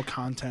original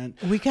content.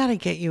 We got to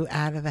get you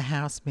out of the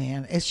house,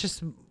 man. It's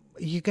just,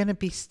 you're going to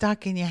be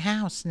stuck in your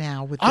house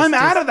now. I'm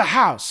out of the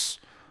house.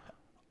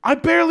 I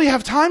barely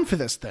have time for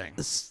this thing.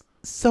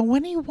 So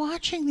when are you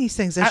watching these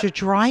things? As you're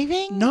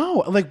driving?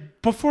 No,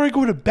 like before I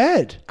go to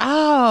bed.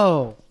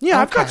 Oh. Yeah,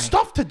 okay. I've got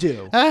stuff to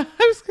do. I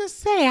was going to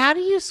say, how do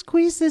you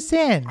squeeze this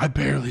in? I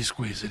barely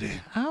squeeze it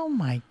in. Oh,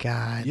 my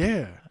God.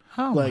 Yeah.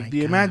 Oh, like my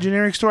the God.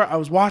 Imagineering Story. I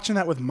was watching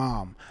that with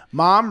Mom.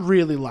 Mom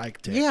really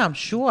liked it. Yeah, I'm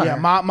sure. Yeah,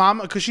 mom,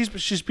 because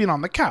she's been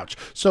on the couch.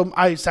 So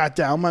I sat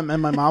down,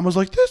 and my mom was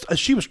like, "This."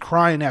 She was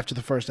crying after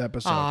the first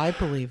episode. Oh, I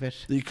believe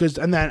it. Because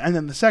and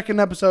then the second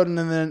episode, and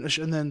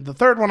then the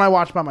third one I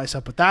watched by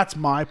myself. But that's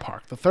my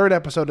park. The third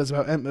episode is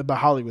about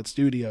Hollywood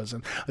Studios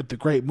and like the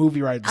great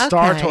movie ride,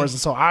 Star Tours,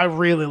 and so I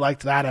really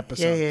liked that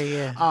episode.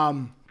 Yeah.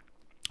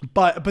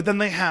 But then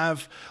they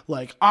have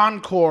like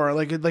encore,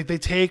 like they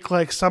take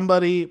like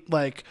somebody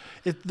like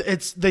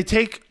they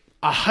take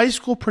a high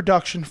school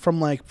production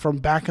from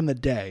back in the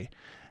day,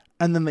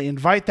 and then they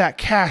invite that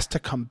cast to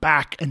come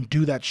back and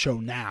do that show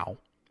now.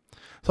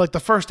 So like the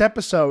first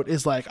episode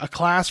is like a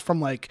class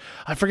from like,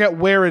 I forget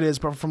where it is,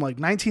 but from like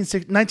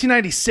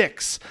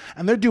 1996,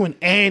 and they're doing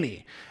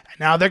Annie, and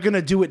now they're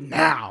gonna do it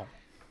now.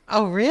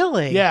 Oh,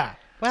 really? Yeah.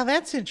 Well,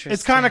 that's interesting.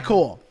 It's kind of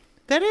cool.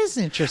 That is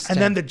interesting.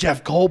 And then the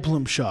Jeff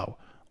Goldblum show.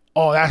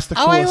 Oh, that's the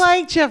Oh, coolest. I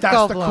like Jeff That's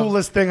Goldblum. the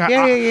coolest thing.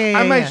 Yeah.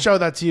 I might show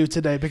that to you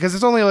today because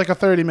it's only like a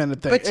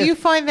 30-minute thing. But do you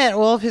find that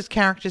all of his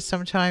characters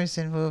sometimes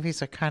in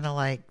movies are kind of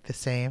like the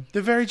same?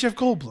 They're very Jeff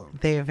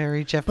Goldblum. They are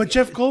very Jeff. But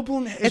Jeff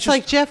Goldblum, it's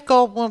like Jeff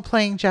Goldblum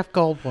playing Jeff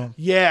Goldblum.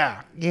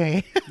 Yeah. Yeah.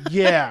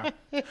 Yeah.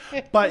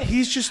 But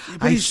he's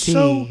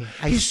so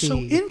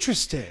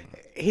interesting.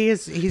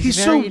 He's so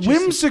very interesting.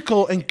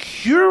 whimsical and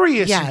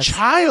curious and Yes.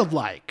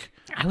 childlike.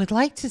 I would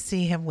like to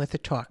see him with a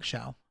talk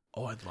show.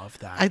 Oh, I'd love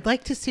that. I'd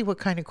like to see what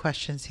kind of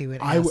questions he would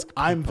ask.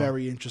 I'm people.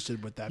 very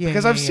interested with that Yeah,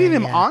 because yeah, I've seen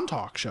him yeah. on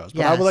talk shows,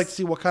 but I would Yes. like to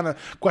see what kind of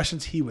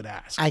questions he would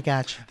ask. I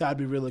got you. That'd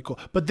be really cool.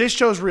 But this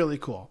show's really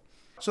cool.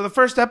 So the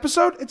first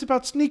episode, it's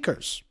about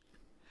sneakers.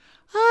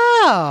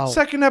 Oh.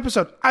 Second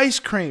episode, ice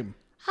cream.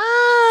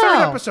 Oh.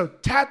 Third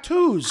episode,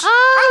 tattoos.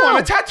 Oh. I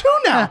want a tattoo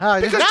now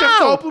because No.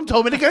 Jeff Goldblum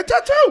told me to get a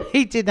tattoo.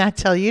 He did not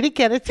tell you to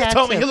get a tattoo. He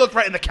told me, he looked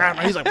right in the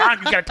camera. He's like, "Ron,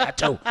 you get a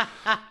tattoo."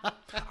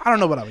 I don't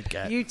know what I would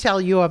get. You tell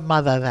your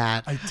mother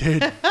that. I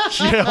did.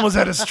 She almost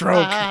had a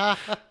stroke.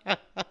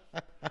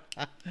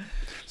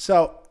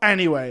 So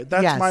anyway,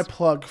 that's Yes. my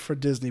plug for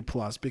Disney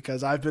Plus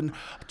because I've been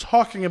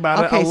talking about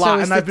it a Okay, lot so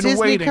is and the I've been Disney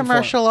waiting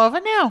commercial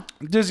over now?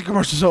 for it. Disney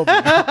commercial's over.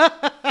 now.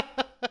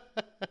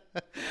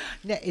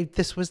 No,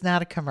 this was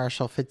not a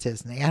commercial for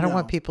Disney. I don't No.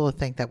 want people to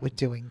think that we're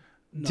doing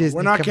No, Disney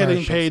we're not getting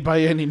commercials. paid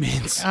by any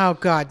means Oh,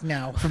 God,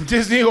 no. from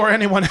Disney or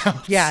anyone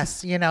else.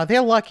 Yes,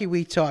 they're lucky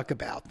we talk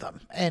about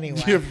them.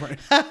 Anyway. You're right.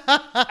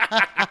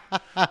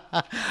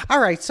 All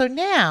right, so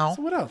now,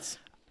 So what else?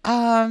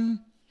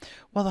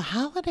 well, the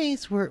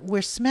holidays,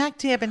 we're smack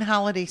dab in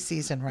holiday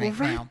season right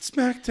We're now. right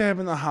smack dab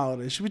in the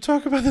holidays. Should we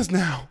talk about this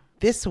now?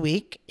 This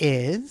week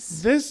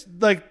is...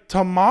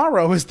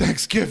 Tomorrow is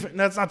Thanksgiving.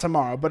 That's not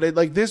tomorrow, but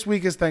this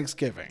week is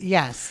Thanksgiving.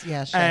 Yes.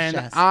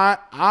 And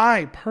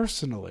I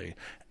personally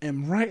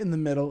am right in the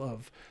middle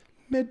of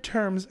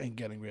midterms and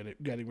getting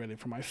ready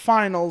for my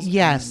finals.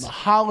 Yes. And the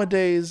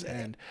holidays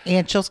and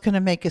Aunt Jill's going to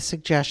make a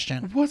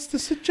suggestion. what's the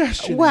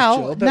suggestion?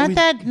 Well, Jill,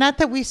 not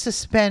that we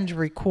suspend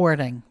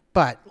recording,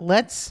 but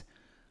let's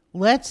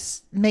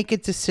make a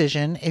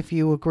decision if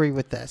you agree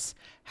with this.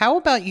 How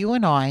about you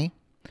and I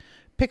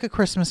pick a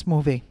Christmas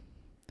movie?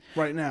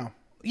 right now.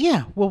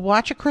 Yeah, we'll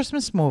watch a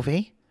Christmas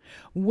movie.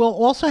 We'll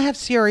also have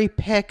Siri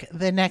pick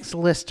the next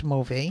list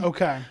movie.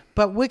 Okay.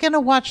 But we're going to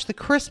watch the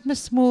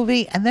Christmas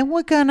movie, and then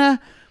we're going to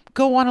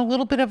go on a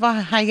little bit of a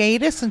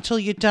hiatus until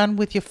you're done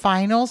with your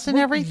finals and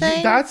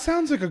everything. That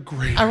sounds like a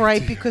great All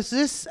right, idea. because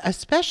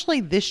especially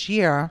this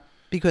year,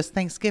 because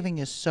Thanksgiving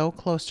is so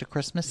close to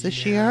Christmas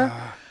this year,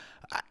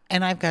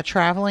 and I've got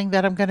traveling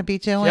that I'm going to be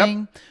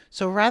doing.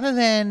 So rather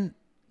than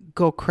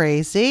go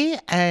crazy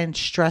and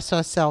stress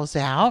ourselves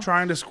out,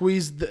 Trying to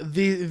squeeze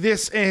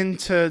this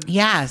into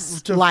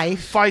to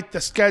life. fight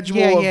the schedule.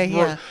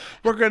 Yeah.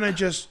 We're gonna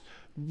just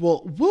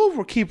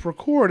we'll keep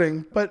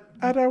recording, but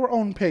at our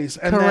own pace.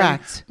 And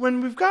Correct. Then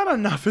when we've got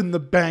enough in the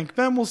bank,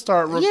 then we'll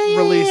start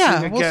releasing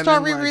again. We'll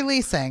start in,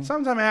 re-releasing.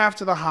 sometime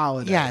after the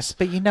holidays. Yes,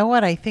 but you know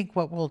what? I think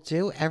what we'll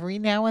do every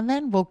now and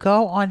then, we'll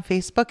go on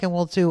Facebook and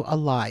we'll do a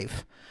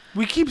live.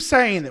 We keep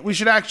saying it. We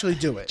should actually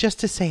do it. Just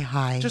to say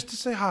hi. Just to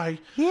say hi.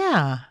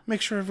 Yeah. Make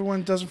sure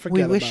everyone doesn't forget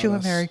We about wish you a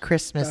us. Merry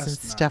Christmas That's and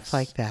stuff nice.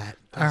 like that.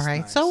 That's All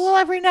right. nice. So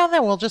every now and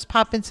then we'll just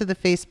pop into the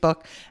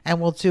Facebook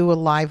and we'll do a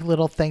live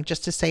little thing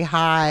just to say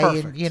hi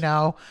Perfect.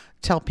 and,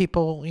 tell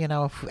people,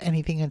 if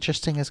anything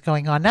interesting is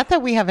going on. Not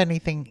that we have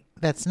anything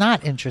that's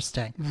not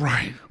interesting.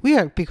 Right.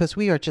 Because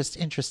we are just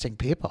interesting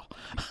people.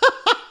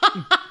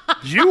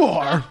 You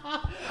are.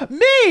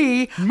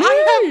 Me?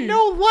 I have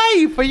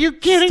no life. Are you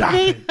kidding Stop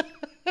me? it.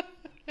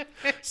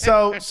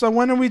 So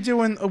when are we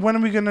going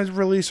to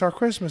release our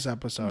Christmas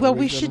episode? Well, Are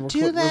we gonna should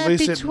do that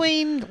release it-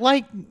 between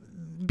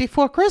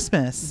before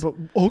Christmas. But,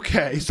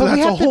 okay, so But we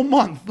that's a have to- whole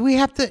month. We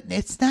have to.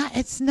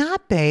 It's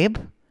not, babe.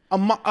 A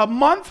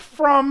month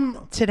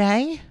from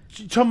Today.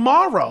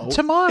 tomorrow.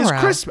 Tomorrow. is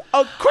Christmas.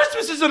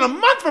 Christmas is in a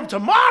month from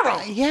tomorrow.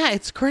 Yeah,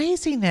 it's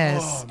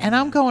craziness. Oh, and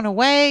I'm going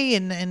away,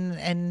 and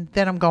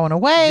then I'm going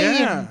away.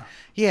 Yeah. And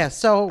yeah.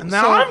 So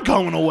Now so I'm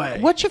going away.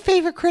 What's your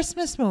favorite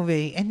Christmas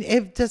movie?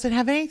 And does it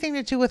have anything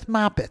to do with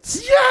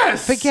Muppets?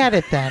 Yes. Forget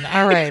it then.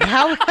 All right.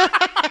 How?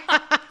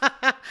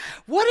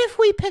 What if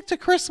we picked a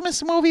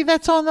Christmas movie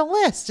that's on the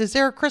list? Is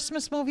there a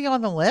Christmas movie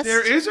on the list?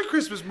 There is a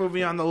Christmas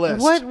movie on the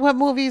list. What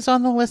movie is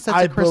on the list that's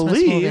I a Christmas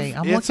believe movie?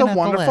 I'm it's looking A at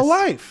Wonderful the list.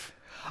 Life.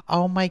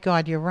 Oh my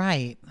God, you're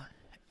right.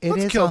 It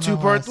Let's is kill on two the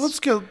birds. list. Let's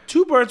kill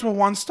two birds with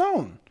one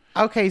stone.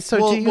 Okay, so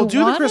We'll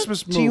do the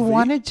Christmas Do you movie.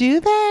 want to do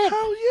that?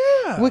 Hell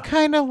yeah. We're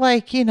kind of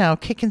like,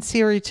 kicking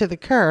Siri to the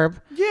curb.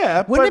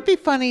 Yeah, Wouldn't but it be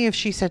funny if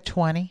she said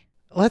 20?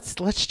 Let's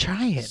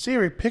try it.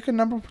 Siri, pick a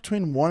number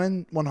between 1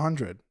 and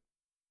 100.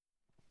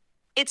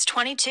 It's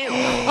 22. Oh,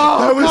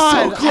 That was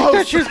so God. I close.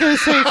 thought she was going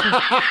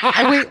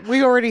to say.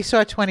 we already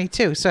saw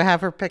 22, so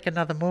have her pick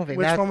another movie.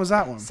 Which one was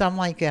that one? Some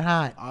Like It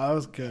Hot. Oh, that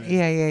was good.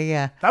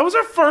 Yeah. That was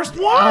our first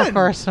one. Our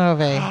first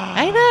movie.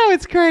 I know,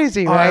 it's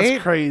crazy, Oh, right?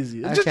 that's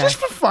crazy. Okay. Just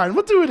for fun.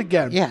 We'll do it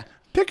again. Yeah.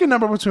 Pick a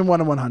number between 1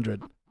 and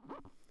 100.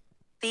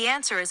 The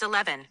answer is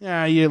 11.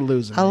 Yeah, you're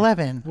losing. me.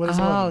 11. What is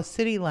Oh, 11?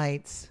 City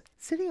Lights.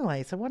 City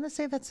Lights. I want to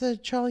say that's a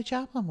Charlie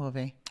Chaplin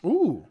movie.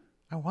 Ooh.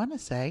 I want to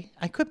say.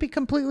 I could be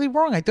completely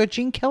wrong. I thought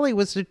Gene Kelly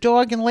was the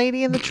dog and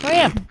Lady and the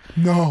Tramp.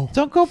 No.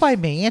 Don't go by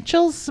me. Aunt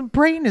Jill's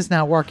brain is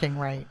not working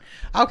right.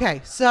 Okay,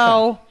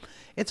 so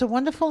It's a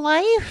Wonderful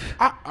Life.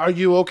 Are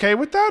you okay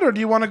with that, or do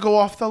you want to go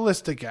off the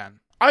list again?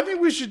 I think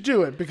we should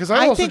do it because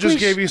I also just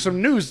gave you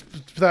some news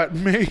that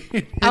may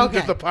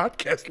into the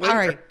podcast later. All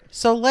right,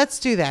 so let's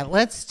do that.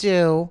 Let's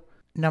do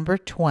number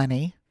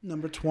 20.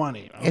 Number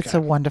 20. Okay. It's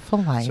a Wonderful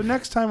Life. So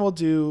next time we'll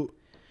do...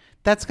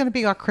 That's going to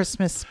be our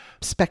Christmas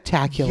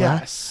spectacular.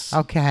 Yes.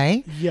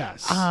 Okay.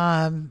 Yes.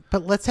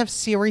 But let's have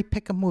Siri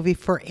pick a movie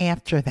for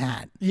after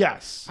that.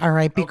 Yes. All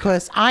right,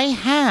 because I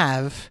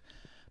have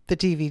the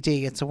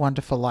DVD, It's a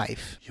Wonderful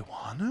Life. You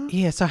wanna?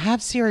 Yeah, so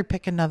have Siri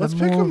pick another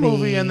movie. Let's pick a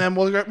movie, and then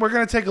we're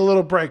going to take a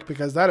little break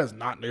because that is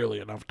not nearly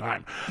enough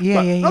time.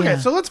 Yeah. Okay,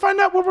 so let's find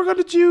out what we're going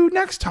to do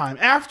next time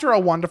after A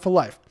Wonderful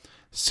Life.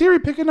 Siri,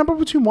 pick a number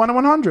between 1 and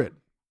 100.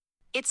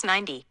 It's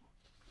 90.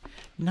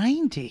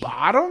 90.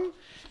 Bottom?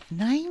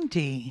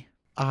 90.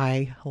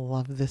 I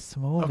love this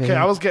movie. Okay,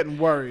 I was getting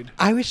worried.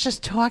 I was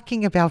just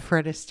talking about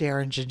Fred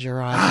Astaire and Ginger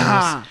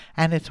Rogers,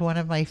 and it's one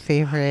of my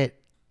favorite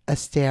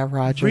Astaire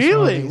Rogers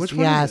really? movies. Which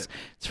one is it?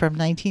 It's from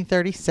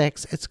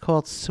 1936. It's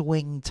called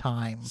Swing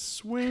Time.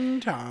 Swing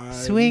time.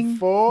 Swing.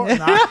 For...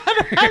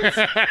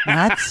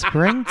 Not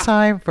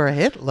Springtime for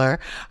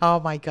Hitler. Oh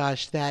my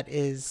gosh,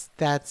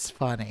 that's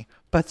funny.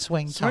 But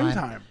Swing Time. Swing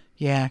time.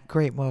 Yeah,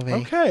 great movie.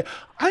 Okay.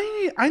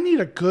 I need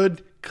a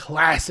good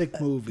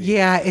classic movie.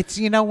 Yeah, it's,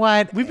 you know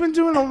what? We've been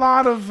doing a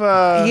lot of...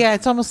 yeah,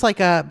 it's almost like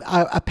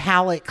a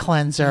palate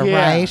cleanser,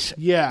 right?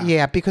 Yeah.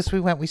 Yeah, because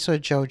we saw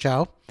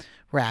Jojo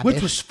Rabbit.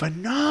 Which was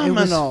phenomenal. It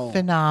was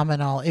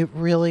phenomenal. It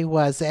really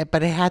was.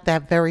 But it had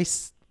that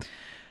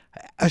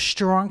a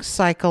strong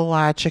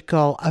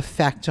psychological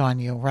effect on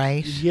you,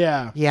 right?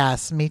 Yeah.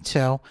 Yes, me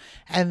too.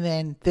 And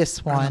then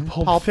this one,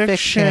 Pulp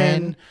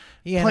Fiction.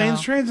 Planes,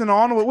 know. Trains, and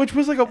Automobiles,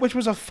 which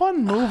was a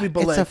fun movie,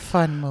 but It's a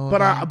fun movie.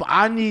 But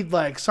I need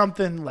like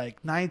something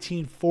like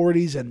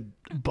 1940s and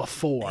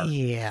before.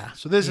 Yeah.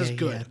 So this is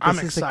good. Yeah. I'm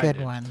this excited. is a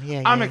good one.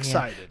 Yeah. I'm yeah.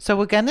 excited. So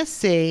we're gonna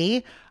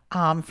see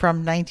from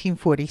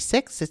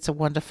 1946, It's a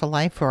Wonderful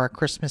Life for our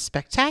Christmas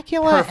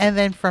spectacular, Perfect. and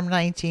then from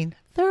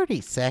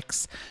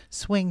 1936,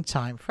 Swing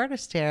Time, Fred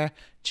Astaire,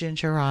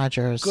 Ginger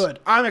Rogers. Good.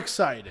 I'm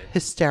excited.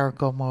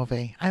 Hysterical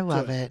movie. I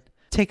love it.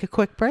 Take a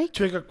quick break.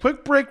 Take a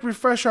quick break,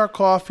 refresh our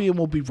coffee, and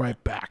we'll be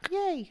right back.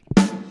 Yay.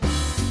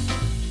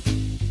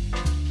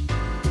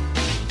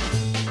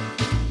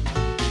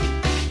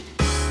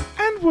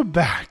 And we're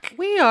back.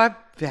 We are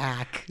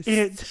back.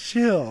 It's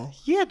Jill.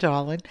 Yeah,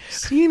 darling.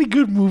 See any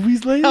good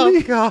movies lately?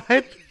 Oh,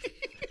 God.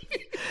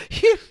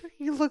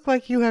 You look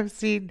like you have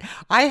seen.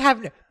 I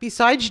have.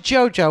 Besides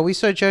JoJo, we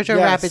saw JoJo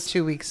Rabbit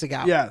 2 weeks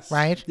ago. Yes.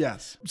 Right?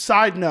 Yes.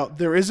 Side note,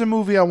 there is a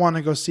movie I want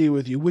to go see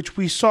with you, which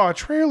we saw a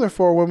trailer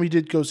for when we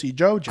did go see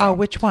JoJo. Oh,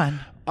 which one?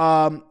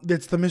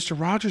 It's the Mr.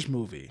 Rogers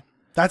movie.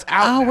 That's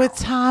out now. With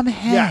Tom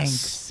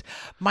Hanks. Yes.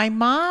 My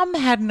mom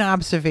had an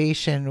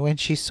observation when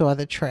she saw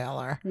the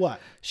trailer. What?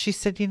 She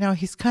said,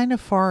 he's kind of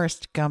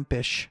Forrest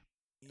Gumpish.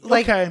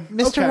 Like, Okay,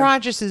 Mr. okay.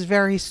 Rogers is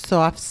very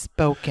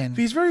soft-spoken.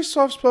 He's very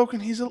soft-spoken.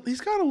 He's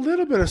got a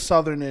little bit of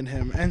Southern in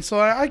him, and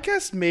so I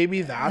guess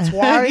maybe that's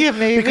why. Yeah,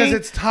 maybe. Because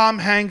it's Tom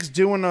Hanks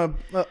doing a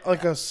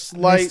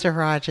slight. Mr.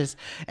 Rogers.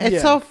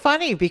 It's so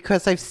funny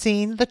because I've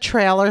seen the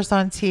trailers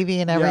on TV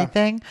and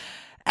everything,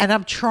 and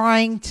I'm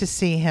trying to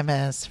see him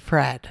as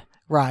Fred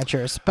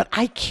Rogers, but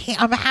I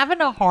can't. I'm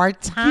having a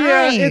hard time.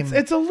 Yeah,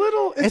 it's a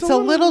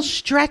little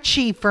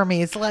stretchy for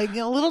me. It's like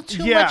a little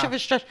too much of a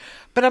stretch.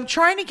 But I'm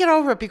trying to get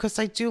over it because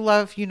I do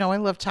love, I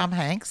love Tom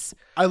Hanks.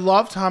 I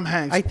love Tom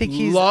Hanks. I think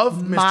he's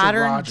love Mr.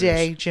 modern Rogers.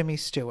 day Jimmy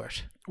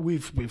Stewart.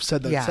 We've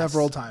said that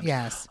several times.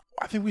 Yes.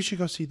 I think we should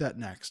go see that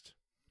next.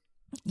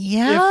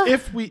 Yeah.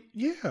 If we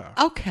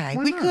Okay,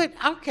 Why we not? could.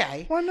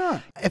 Okay. Why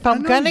not? If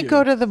I'm going to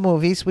go to the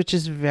movies, which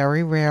is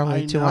very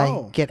rarely I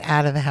know. get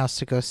out of the house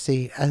to go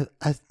see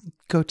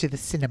go to the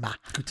cinema.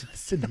 Go to the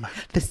cinema.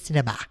 The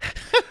cinema.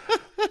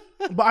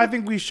 But I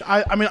think we should.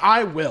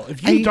 I will.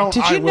 If you don't,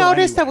 did I you will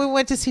notice that anyway. we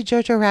went to see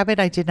Jojo Rabbit?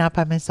 I did not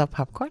buy myself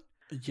popcorn.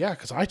 Yeah,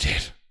 because I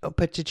did.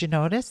 But did you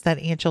notice that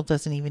Angel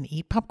doesn't even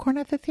eat popcorn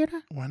at the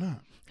theater? Why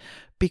not?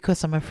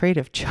 Because I'm afraid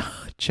of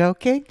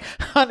choking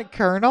on a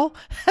kernel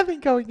and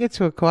then going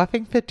into a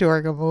coughing fit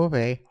during a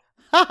movie.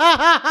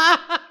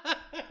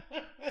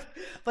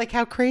 Like,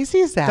 how crazy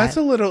is that? That's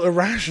a little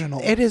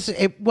irrational. It is.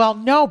 Well,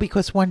 no,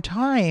 because one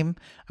time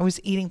I was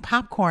eating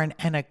popcorn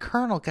and a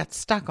kernel got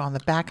stuck on the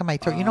back of my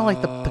throat.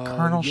 Like the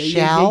kernel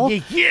shell?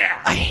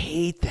 Yeah. I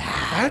hate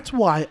that. That's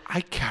why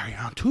I carry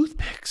on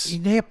toothpicks.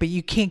 Yeah, but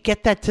you can't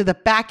get that to the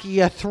back of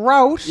your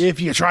throat. If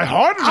you try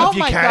hard enough, Oh you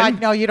my can.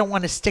 God, no, you don't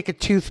want to stick a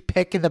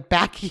toothpick in the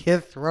back of your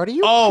throat. Are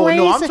you Oh, crazy?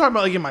 no, I'm talking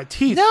about like in my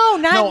teeth. No,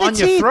 not in the on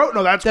teeth. your throat.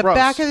 No, that's the gross.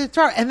 back of the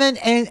throat, and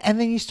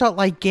then you start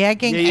like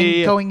gagging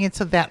and going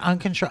into that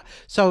uncontrolled.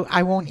 So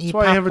I won't eat That's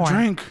why I popcorn. have a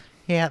drink.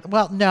 Yeah.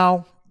 Well,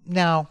 no,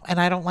 No, and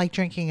I don't like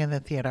drinking in the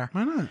theater.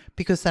 Why not?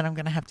 Because then I'm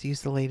going to have to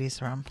use the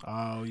ladies' room.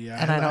 Oh,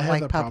 yeah. And I don't have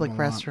like the public problem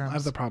a lot. restrooms. I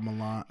have the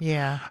problem a lot.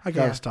 Yeah. I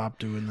got to stop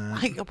doing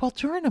that. Well,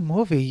 during a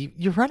movie,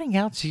 you're running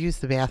out to use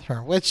the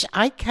bathroom, which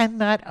I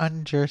cannot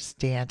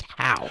understand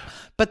how.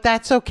 But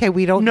that's okay.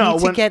 We don't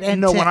need to get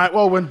into...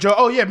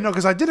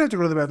 because I did have to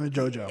go to the bathroom with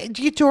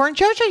JoJo. During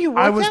JoJo, you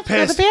I walked was out to go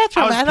to pissed. the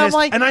bathroom. I was and pissed. I'm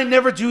like... And I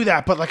never do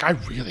that, but like I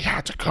really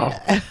had to go.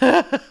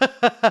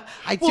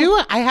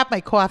 I have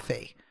my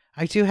coffee.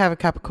 I do have a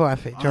cup of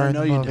coffee during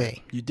the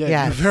movie. You did.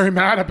 Yes. You're very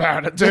mad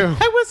about it, too.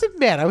 I wasn't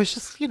mad. I was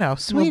just,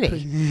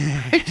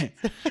 sweetie.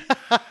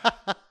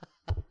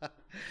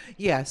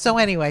 Yeah. So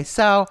anyway,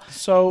 so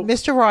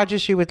Mr.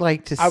 Rogers, you would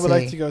like to see. I would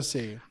like to go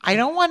see. I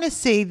don't want to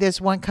see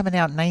this one coming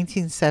out in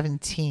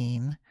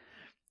 1917.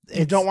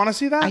 You don't want to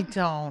see that? I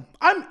don't.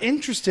 I'm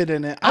interested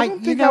in it. I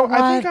think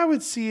I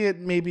would see it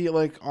maybe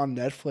like on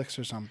Netflix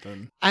or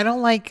something. I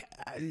don't like.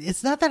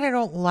 It's not that I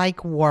don't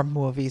like war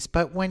movies,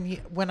 but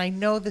when I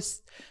know the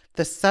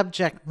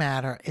subject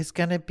matter is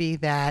going to be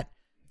that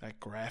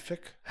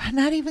graphic,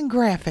 not even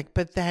graphic,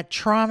 but that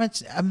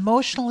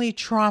emotionally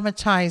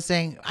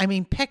traumatizing. I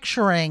mean,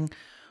 picturing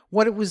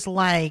what it was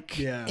like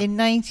in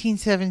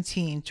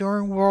 1917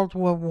 during World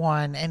War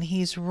I, and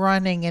he's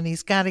running and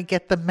he's got to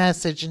get the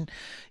message, and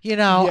it's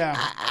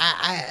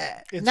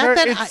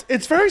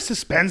very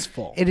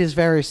suspenseful. It is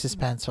very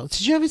suspenseful.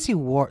 Did you ever see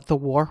The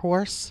War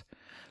Horse?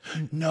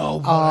 No,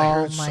 but I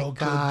heard my so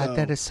God, good,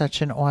 that is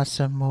such an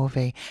awesome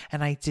movie,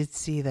 and I did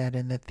see that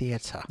in the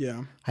theater.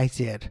 Yeah, I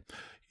did.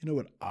 You know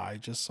what I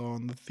just saw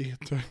in the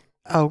theater?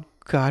 Oh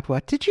God,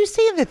 what did you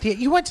see in the theater?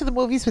 You went to the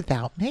movies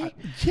without me?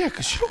 Yeah,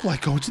 because you don't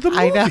like going to the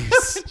movies. I know.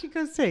 What did you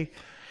go see?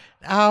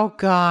 Oh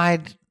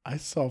God, I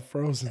saw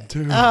Frozen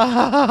too.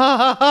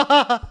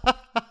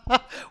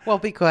 Well,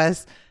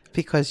 because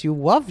you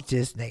love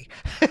Disney.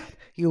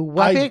 You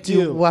love it. Do.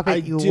 You love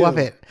it. Love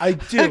it. I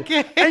do.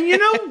 Okay. And you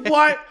know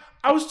what?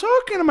 I was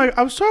talking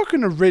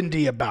to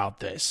Rindy about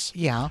this.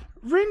 Yeah.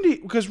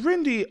 Because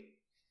Rindy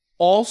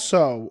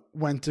also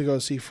went to go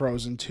see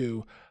Frozen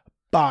 2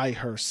 by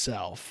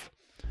herself.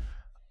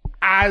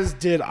 As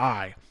did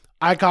I.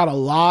 I got a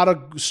lot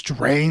of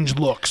strange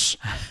looks.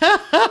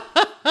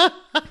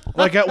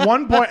 Like at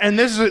one point, and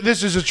this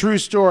is a true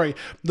story.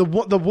 The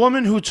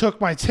woman who took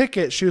my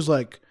ticket, she was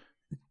like,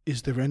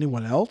 "Is there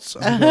anyone else?"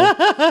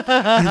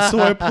 And so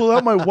I pull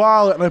out my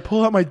wallet and I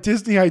pull out my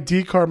Disney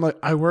ID card. I'm like,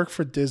 "I work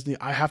for Disney.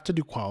 I have to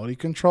do quality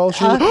control."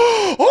 She was like,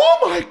 "Oh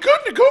my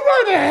goodness, go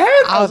right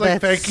ahead." I was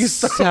like, "Thank you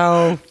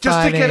so much."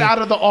 Just to get out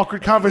of the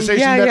awkward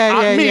conversation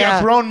a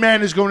grown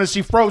man, is going to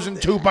see Frozen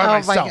 2 by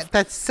myself. My God.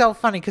 That's so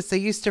funny because they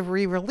used to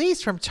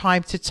re-release from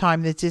time to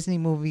time the Disney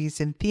movies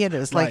in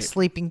theaters, like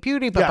Sleeping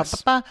Beauty,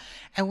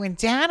 and when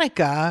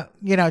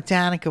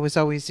Danica was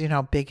always,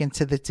 big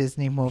into the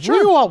Disney movies.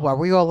 Sure. We all were.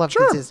 We all loved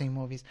the Disney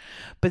movies.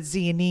 But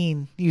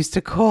Zianine used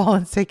to call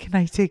and say, "Can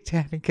I take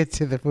Danica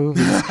to the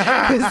movies?"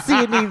 Because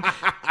Zianine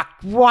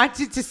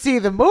wanted to see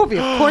the movie.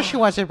 Of course she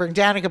wanted to bring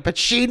Danica, but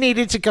she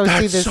needed to go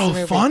see this movie.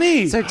 That's so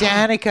funny. So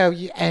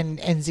Danica and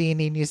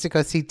Zianine used to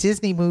go see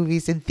Disney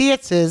movies in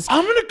theaters.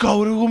 I'm going to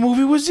go to a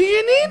movie with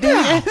Zianine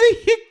now. There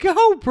you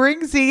go.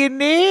 Bring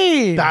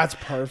Zianine. That's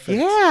perfect.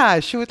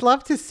 Yeah, she would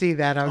love to see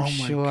that, I'm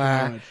sure.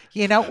 God.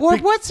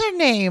 What's her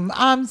name?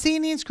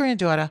 Zianine's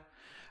granddaughter.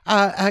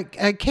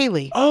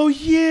 Kaylee. Oh,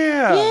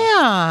 yeah.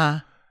 Yeah.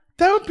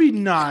 That would be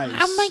nice.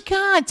 Oh, my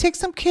God. Take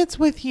some kids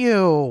with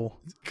you.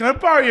 Can I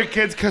borrow your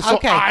kids so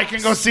I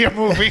can go see a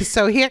movie?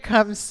 So here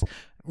comes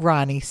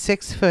Ronnie,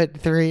 6 foot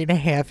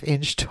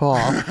 3.5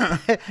 tall,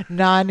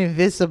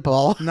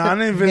 non-invisible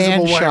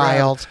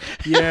man-child.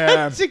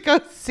 Yeah. To go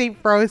see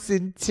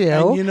Frozen 2.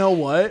 And you know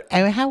what?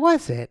 And how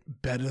was it?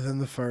 Better than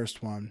the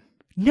first one.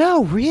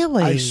 No,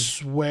 really. I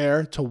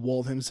swear to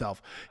Walt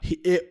himself.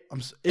 Is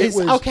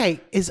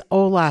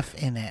Olaf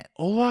in it?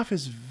 Olaf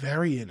is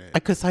very in it.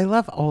 Because I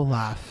love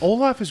Olaf.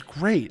 Olaf is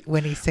great.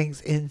 When he sings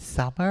In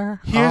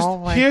Summer. Here's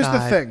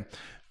the thing.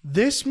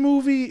 This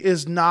movie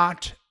is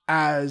not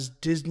as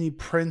Disney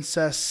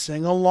princess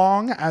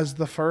sing-along as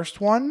the first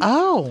one.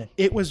 Oh.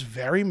 It was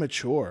very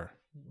mature.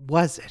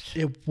 Was it?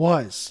 It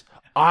was.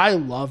 I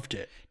loved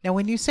it. Now,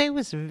 when you say it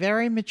was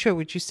very mature,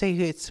 would you say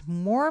it's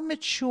more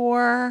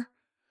mature?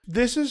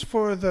 This is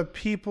for the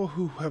people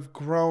who have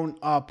grown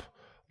up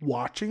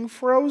watching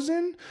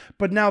Frozen,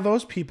 but now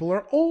those people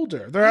are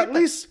older. They're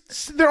only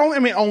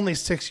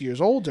 6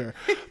 years older,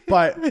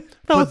 but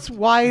those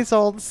wise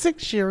old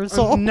 6 years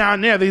old. Now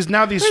these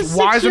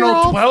wise and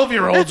old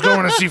 12-year-olds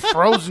going to see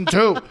Frozen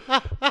too.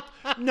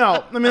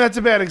 No, I mean that's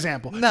a bad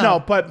example.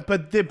 No, but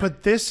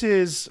this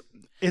is.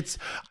 It's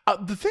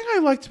the thing I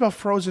liked about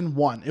Frozen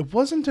 1. It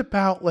wasn't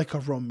about like a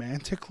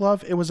romantic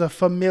love. It was a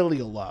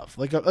familial love,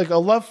 like a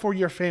love for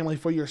your family,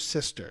 for your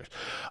sisters.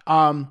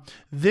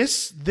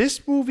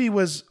 This movie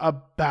was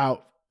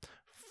about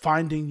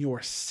finding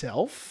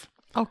yourself.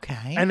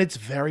 Okay, and it's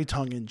very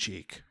tongue in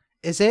cheek.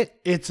 Is it?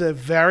 It's a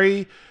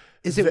very.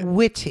 Is it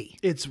witty?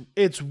 It's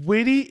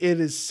witty. It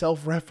is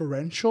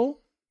self-referential.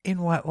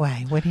 In what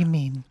way? What do you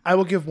mean? I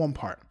will give one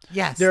part.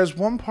 Yes. There's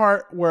one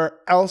part where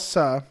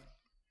Elsa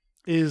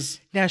is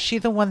Now, is she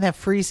the one that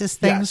freezes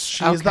yes, things?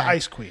 she is the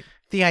Ice Queen.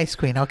 The Ice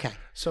Queen, okay.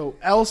 So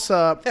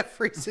Elsa That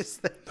freezes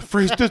things.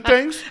 freeze the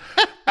things.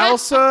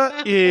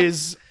 Elsa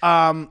is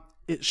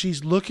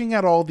she's looking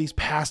at all these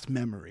past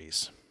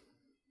memories.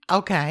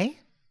 Okay.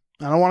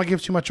 I don't want to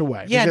give too much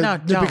away. Yeah, because,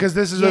 no, don't. because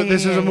this is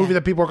a movie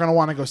that people are going to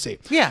want to go see.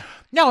 Yeah.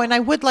 No, and I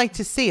would like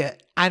to see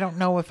it. I don't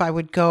know if I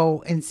would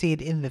go and see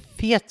it in the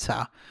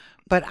theater,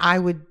 but I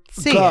would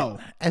see Go.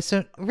 it. As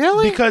soon,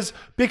 really? Because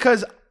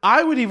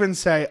I would even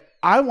say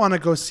I want to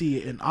go see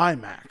it in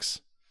IMAX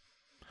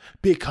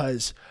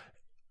because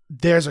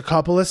there's a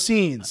couple of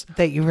scenes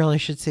that you really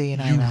should see in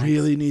you IMAX.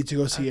 really need to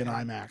go see in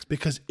IMAX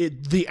because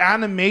the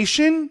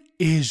animation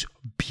is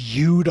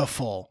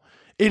beautiful.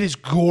 It is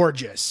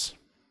gorgeous.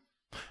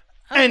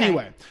 Okay.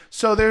 Anyway,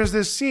 so there's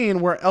this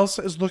scene where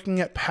Elsa is looking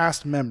at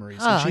past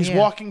memories and she's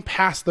walking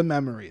past the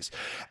memories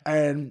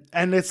and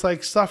it's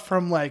like stuff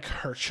from like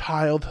her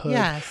childhood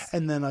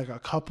and then like a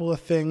couple of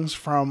things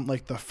from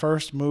like the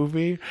first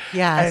movie.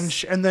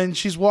 Yes. And then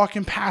she's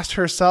walking past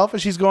herself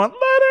and she's going, "Let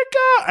it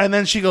go." And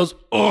then she goes,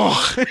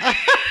 "Ugh."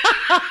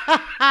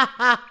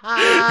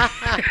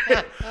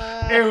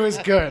 It was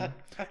good.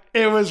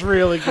 It was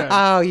really good.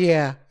 Oh,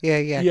 yeah.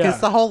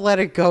 Because the whole Let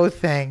It Go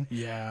thing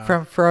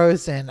from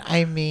Frozen,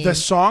 I mean. The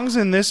songs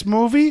in this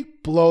movie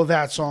blow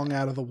that song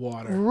out of the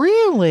water.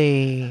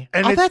 Really?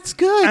 And that's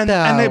good,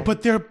 though.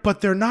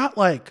 But they're not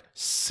like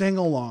sing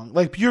along.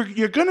 Like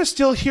you're gonna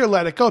still hear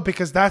 "Let It Go"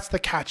 because that's the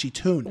catchy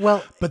tune.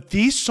 Well, but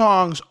these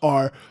songs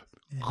are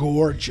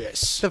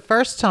gorgeous. The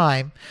first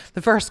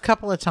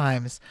couple of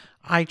times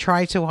I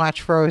tried to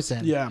watch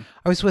Frozen. Yeah.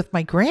 I was with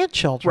my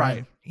grandchildren.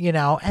 Right.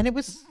 And it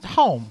was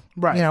home.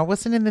 Right. It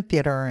wasn't in the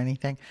theater or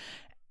anything.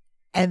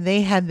 And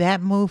they had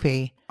that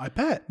movie I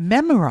bet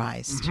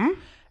memorized. Mm-hmm.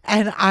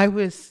 And I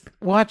was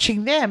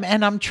watching them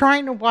and I'm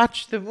trying to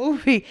watch the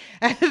movie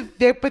and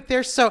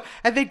they're so,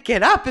 and they'd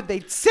get up and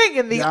they'd sing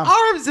in the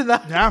arms and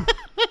the.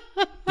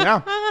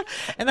 Yeah.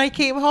 And I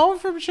came home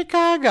from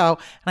Chicago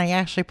and I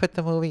actually put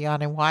the movie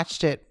on and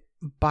watched it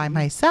by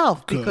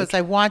myself because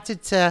I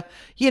wanted to,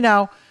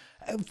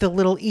 the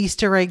little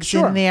Easter eggs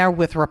in there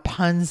with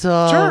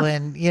Rapunzel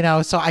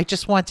and, so I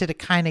just wanted to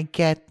kind of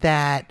get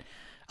that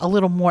a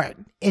little more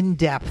in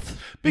depth,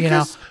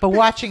 but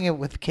watching it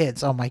with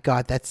kids, oh my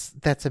God,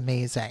 that's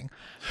amazing.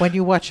 When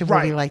you watch a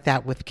movie like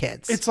that with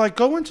kids, it's like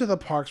going to the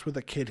parks with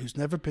a kid who's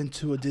never been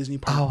to a Disney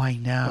park. Oh, I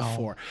know.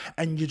 Before,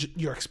 and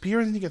you're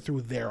experiencing it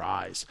through their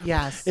eyes.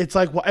 Yes, it's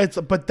like it's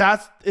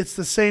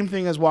the same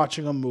thing as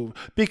watching a movie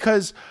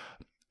because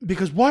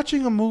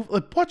watching a movie,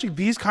 like watching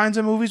these kinds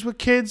of movies with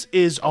kids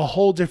is a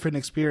whole different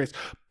experience.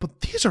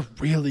 But these are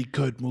really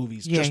good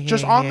movies,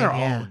 just on their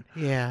own.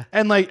 Yeah.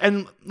 And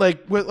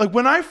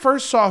when I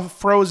first saw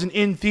Frozen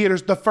in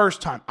theaters the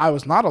first time, I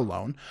was not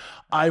alone.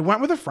 I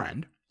went with a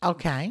friend.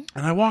 Okay.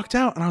 And I walked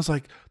out and I was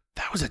like,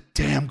 that was a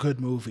damn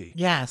good movie.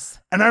 Yes.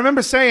 And I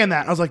remember saying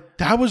that. I was like,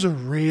 that was a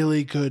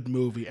really good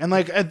movie. And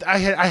like,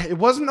 it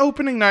wasn't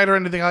opening night or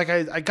anything. Like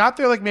I got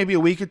there like maybe a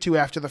week or two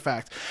after the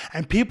fact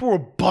and people were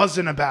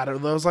buzzing about it.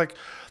 I was like,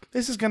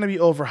 this is going to be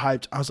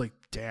overhyped. I was like,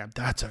 damn,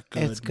 that's a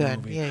good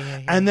movie.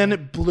 Yeah. And then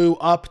it blew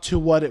up to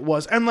what it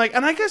was. And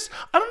I guess,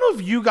 I don't know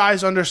if you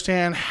guys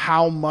understand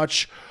how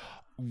much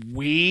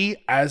we,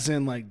 as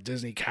in like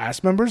Disney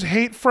cast members,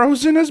 hate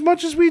Frozen as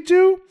much as we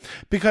do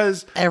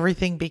because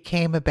everything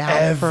became about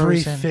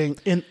everything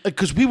Frozen.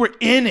 Because we were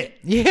in it.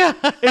 Yeah,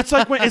 it's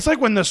like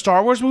when the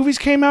Star Wars movies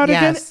came out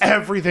again.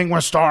 Everything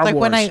was Star Wars. Like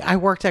when I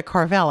worked at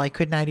Carvel, I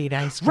could not eat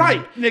ice cream.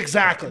 Right,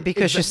 exactly.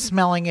 Because you're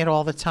smelling it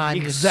all the time.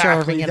 Exactly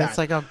you're serving it. That. It's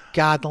like, oh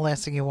God, the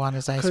last thing you want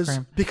is ice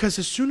cream.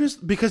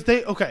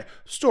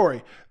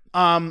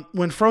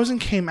 When Frozen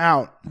came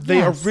out,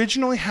 they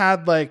originally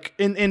had like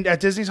in at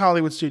Disney's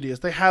Hollywood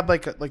Studios, they had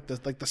like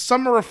the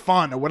Summer of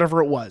Fun or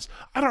whatever it was.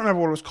 I don't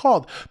remember what it was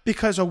called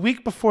because a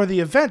week before the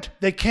event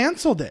they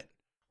canceled it.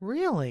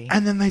 Really?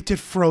 And then they did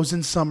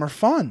Frozen Summer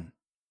Fun.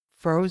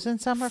 Frozen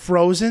Summer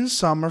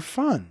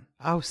Fun.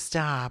 Oh,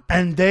 stop!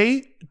 And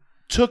they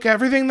took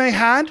everything they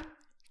had,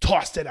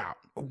 tossed it out.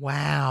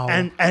 Wow!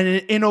 And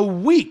in a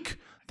week.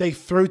 They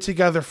threw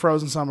together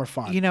Frozen Summer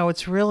Fun.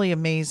 It's really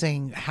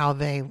amazing how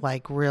they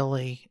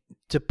really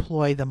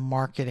deploy the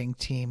marketing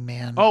team,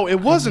 man. Oh, it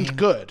wasn't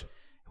good.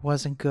 It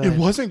wasn't good. It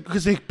wasn't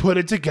because they put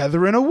it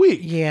together in a week.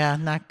 Yeah,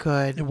 not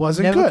good. It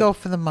wasn't Never good. go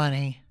for the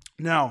money.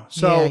 No.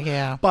 So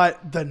yeah.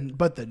 But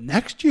the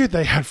next year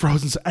they had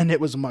Frozen and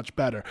it was much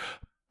better.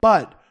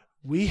 But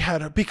we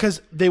had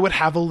because they would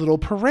have a little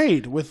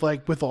parade with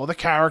all the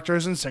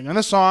characters and singing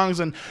the songs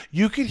and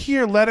you could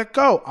hear Let It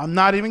Go. I'm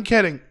not even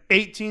kidding.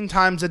 18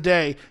 times a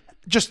day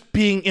just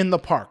being in the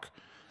park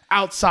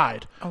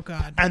outside. Oh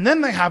God. And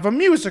then they have a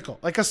musical,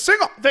 like a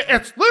single.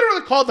 It's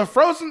literally called the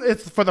Frozen.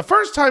 It's for the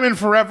first time in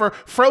forever,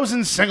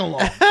 Frozen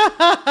Sing-Along.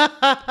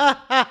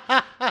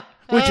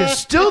 Which is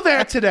still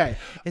there today.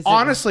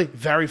 Honestly,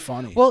 very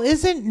funny. Well,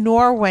 isn't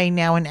Norway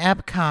now in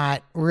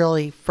Epcot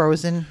really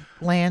Frozen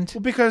land?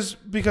 Well,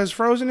 because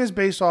Frozen is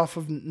based off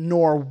of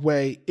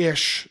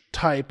Norway-ish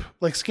type,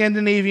 like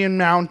Scandinavian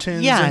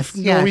mountains and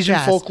Norwegian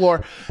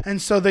folklore.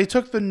 And so they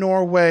took the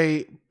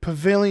Norway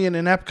pavilion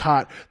in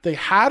Epcot, they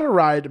had a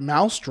ride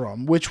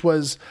Maelstrom, which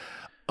was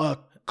a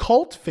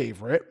cult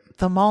favorite.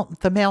 The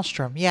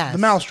Maelstrom, yes. The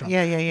Maelstrom.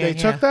 Yeah. They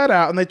took that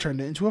out and they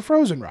turned it into a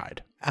Frozen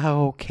ride.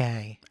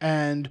 Okay.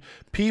 And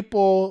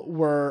people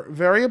were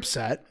very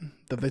upset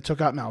that they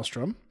took out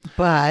Maelstrom.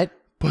 But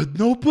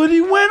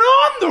nobody went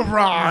on the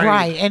ride.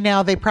 Right. And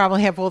now they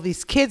probably have all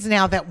these kids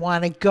now that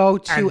want to go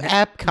to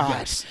Epcot.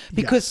 Yes,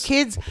 because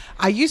kids,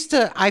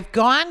 I've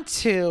gone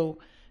to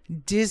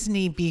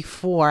Disney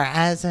before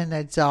as an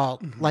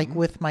adult, like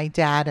with my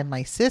dad and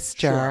my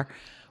sister. Sure.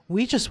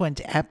 We just went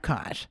to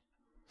Epcot.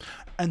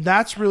 And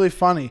that's really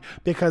funny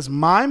because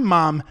my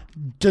mom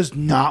does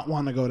not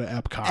want to go to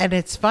Epcot. And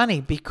it's funny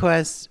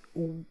because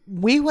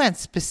we went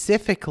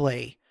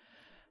specifically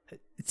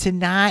to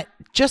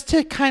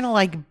kind of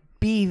like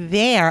be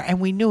there, and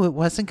we knew it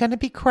wasn't going to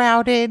be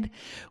crowded.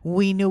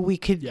 We knew we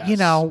could,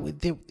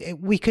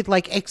 we could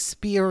like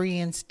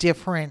experience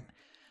different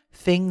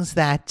things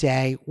that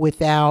day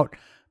without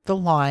the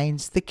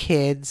lines, the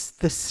kids,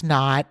 the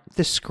snot,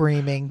 the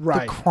screaming,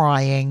 right. the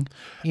crying.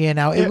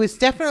 It was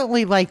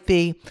definitely like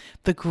the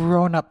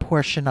grown-up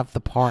portion of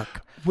the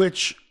park.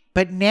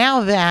 But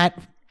now that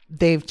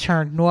they've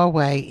turned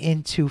Norway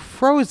into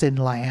Frozen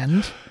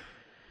Land,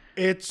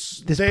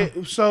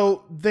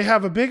 so they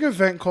have a big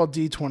event called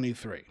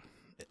D23.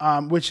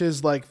 Which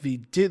is like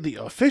the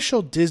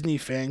official Disney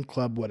fan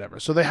club, whatever.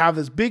 So they have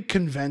this big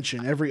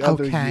convention every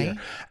other year.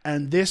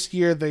 And this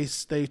year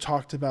they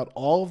talked about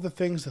all of the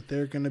things that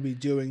they're going to be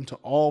doing to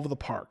all of the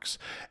parks.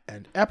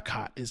 And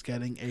Epcot is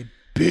getting a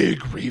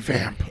big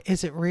revamp.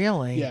 Is it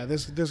really? Yeah,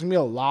 there's going to be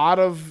a lot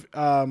of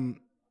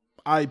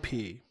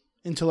IP,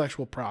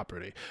 intellectual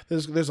property.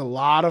 There's a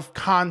lot of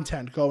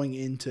content going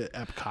into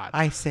Epcot.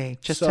 I see.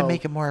 Just to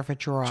make it more of a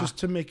draw. Just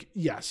to make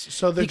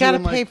So they're you got to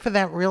pay for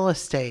that real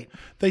estate.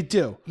 They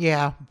do.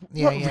 Yeah.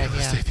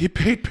 They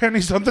paid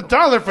pennies on the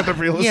dollar for the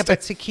real estate. Yeah,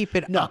 but to keep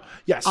it up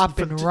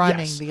and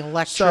running, the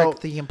electric,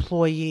 the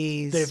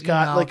employees, they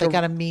got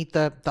to meet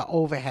the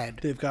overhead.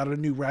 They've got a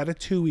new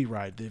Ratatouille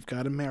ride. They've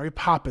got a Mary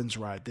Poppins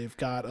ride. They've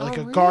got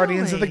a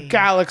Guardians of the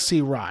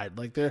Galaxy ride.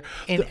 Like in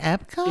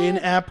Epcot. In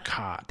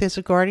Epcot, there's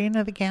a Guardian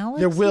of the Galaxy.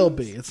 There will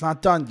be. It's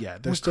not done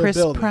yet. They're still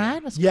building.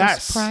 Pratt? Is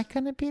Chris Pratt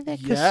going to be there?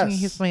 Because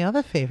he's my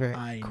other favorite.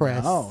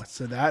 Chris. know.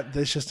 So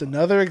there's just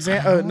another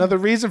another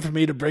reason for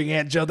me to bring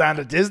Aunt Jill down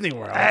to Disney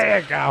World. There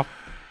you go.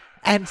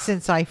 And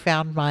since I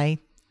found my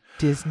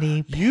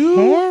Disney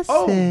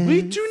passes.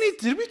 We do need.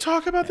 Did we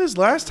talk about this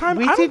last time?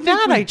 We did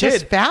not. I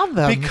just found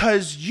them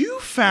because you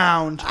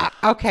found.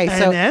 Okay,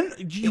 and so then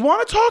you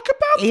want to talk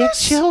about Aunt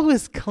this? Jill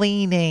was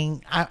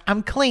cleaning.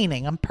 I'm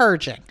cleaning. I'm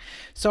purging.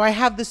 So I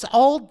have this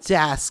old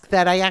desk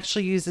that I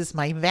actually use as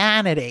my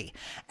vanity,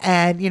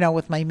 and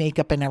with my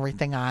makeup and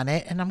everything on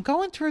it. And I'm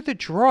going through the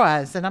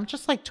drawers, and I'm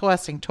just like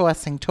tossing,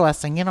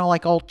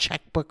 like old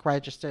checkbook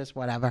registers,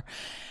 whatever.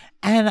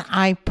 And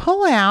I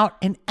pull out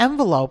an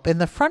envelope, and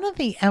the front of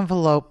the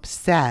envelope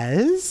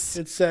says...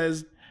 It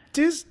says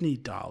Disney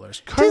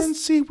dollars,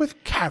 currency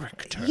with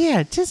character.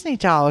 Yeah, Disney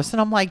dollars.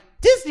 And I'm like,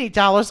 Disney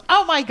dollars?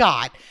 Oh, my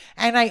God.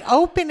 And I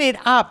open it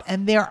up,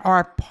 and there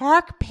are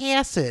park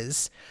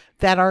passes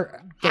that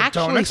are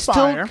actually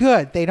still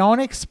good. They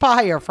don't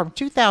expire, from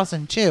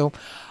 2002,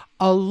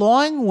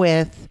 along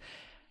with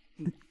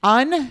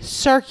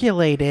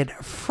uncirculated,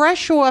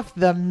 fresh off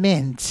the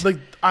mint. Like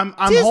I'm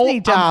Disney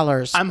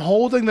dollars. I'm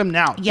holding them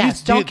now.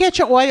 Yes, don't get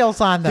your oils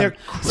on them. They're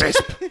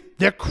crisp.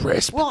 They're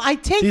crisp. Well, I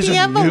take the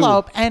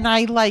envelope and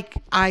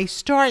I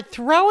start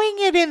throwing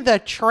it in the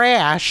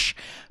trash.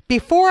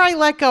 Before I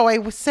let go,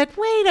 I said,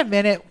 wait a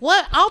minute,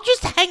 what? I'll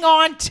just hang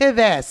on to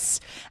this.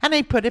 And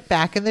I put it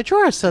back in the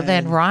drawer. So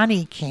then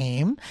Ronnie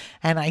came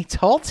and I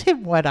told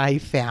him what I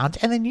found.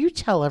 And then you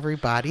tell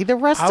everybody the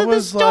rest of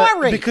the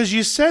story. Because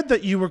you said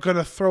that you were going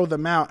to throw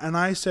them out. And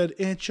I said,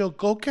 Aunt Jill,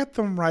 go get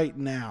them right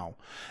now.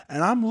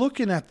 And I'm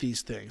looking at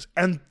these things.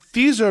 And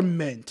these are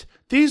mint.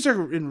 These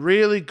are in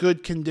really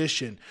good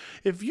condition.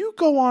 If you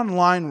go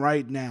online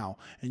right now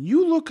and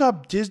you look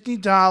up Disney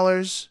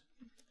dollars...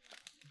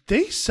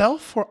 They sell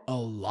for a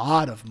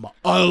lot of money.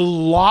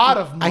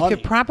 I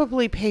could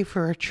probably pay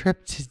for a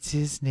trip to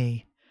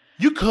Disney.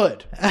 You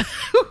could.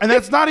 And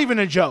that's not even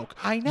a joke.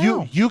 I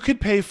know. You could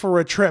pay for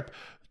a trip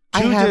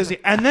to Disney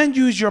and then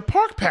use your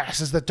park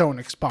passes that don't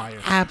expire.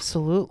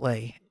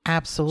 Absolutely.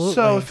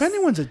 So if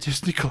anyone's a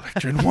Disney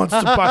collector and wants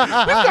to buy, we've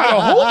got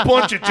a whole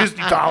bunch of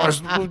Disney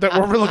dollars that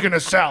we're looking to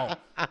sell.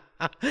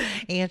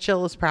 Aunt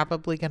Jill is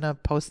probably going to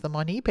post them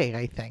on eBay,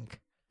 I think.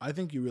 I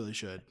think you really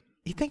should.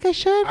 You think I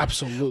should?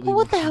 Absolutely. Well,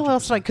 what the hell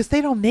else? Because they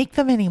don't make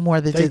them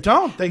anymore. They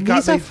don't. They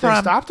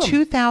stopped them.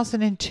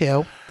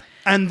 2002.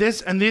 And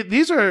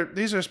these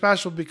are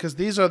special because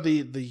these are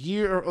the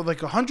year, or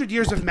like 100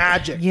 years of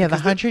magic. Yeah, the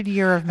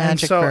 100-year of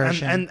magic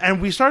version.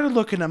 And we started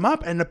looking them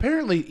up, and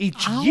apparently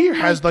each year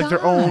has like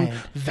their own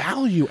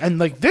value. And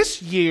like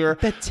this year,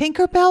 the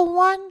Tinkerbell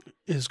one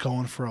is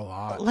going for a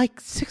lot, like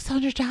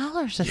 $600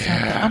 or something.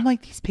 I'm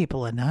like, these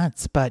people are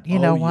nuts, but you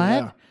know what?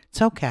 Yeah.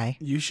 It's okay.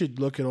 You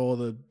should look at all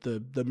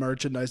the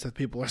merchandise that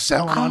people are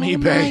selling on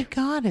eBay. Oh my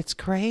God, it's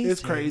crazy.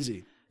 It's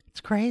crazy. It's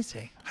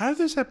crazy. How did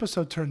this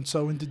episode turn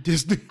so into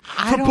Disney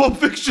I for don't- Pulp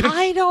Fiction?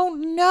 I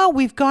don't know.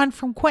 We've gone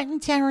from Quentin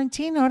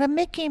Tarantino to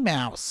Mickey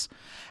Mouse.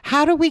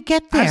 How do we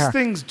get there? As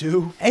things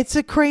do. It's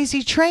a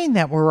crazy train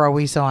that we're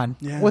always on.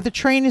 Yeah. Where the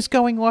train is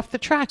going off the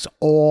tracks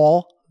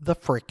all the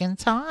freaking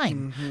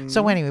time.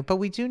 So anyway, but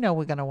we do know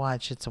we're going to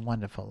watch It's a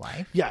Wonderful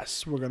Life.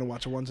 Yes, we're going to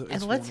watch a one.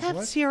 And let's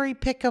have Siri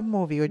pick a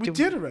movie. Or We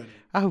did already.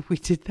 Oh, we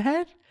did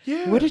that?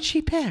 Yeah. What did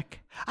she pick?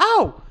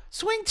 Oh,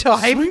 Swing Time.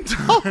 Swing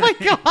Time. Oh, my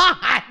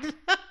God.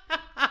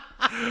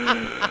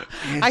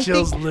 Aunt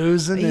Jill's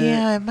losing it.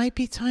 Yeah, it might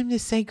be time to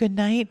say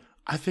goodnight.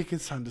 I think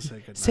it's time to say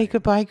goodnight. Say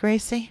goodbye,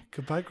 Gracie.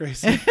 Goodbye,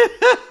 Gracie.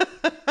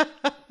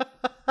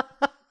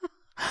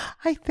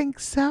 I think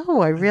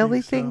so. I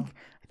really think think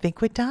I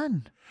think we're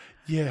done.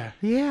 Yeah.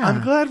 Yeah.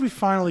 I'm glad we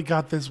finally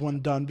got this one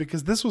done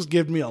because this was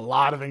giving me a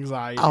lot of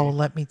anxiety. Oh,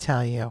 let me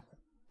tell you.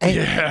 And,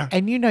 Yeah.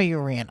 And you know you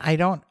ran. I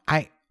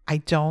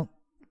don't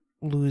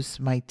lose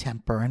my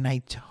temper and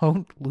I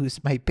don't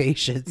lose my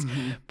patience.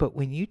 But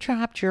when you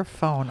dropped your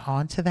phone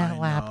onto that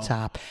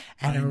laptop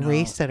and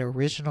erased that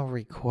original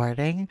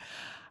recording,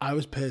 I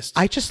was pissed.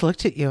 I just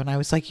looked at you and I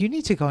was like, you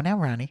need to go now,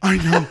 Ronnie. I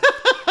know.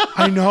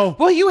 I know.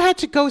 Well, you had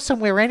to go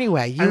somewhere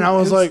anyway. And I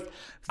was like,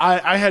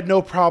 I had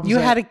no problems. you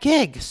had a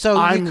gig, so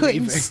I'm you couldn't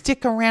leaving.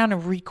 stick around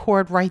and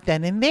record right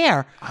then and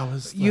there. I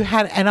was You like-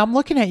 had, and I'm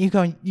looking at you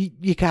going,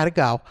 you got to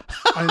go.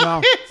 I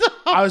know.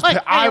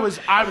 I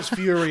was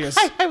furious.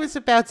 I was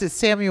about to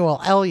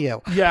Samuel L.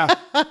 you. Yeah.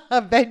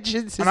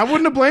 Vengeance is And I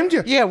wouldn't have blamed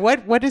you. Yeah,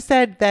 what is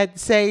that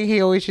saying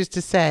he always used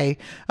to say?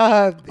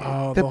 The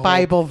whole-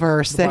 Bible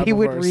verse that he Bible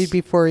would verse. read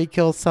before he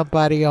kills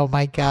somebody. Oh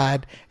my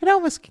God. It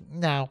almost,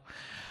 no.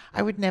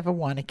 I would never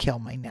want to kill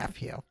my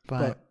nephew, but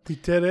But we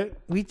did it.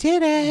 we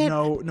did it.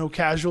 No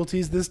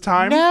casualties this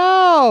time.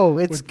 No,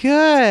 it's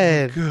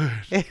good. Good.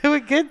 We're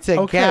good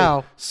to Okay.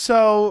 go.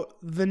 So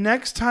the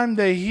next time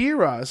they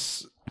hear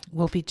us,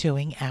 We'll be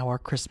doing our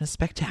Christmas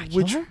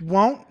spectacular. which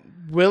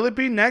will it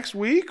be next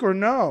week or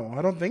no?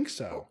 I don't think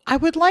so. I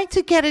would like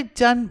to get it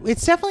done.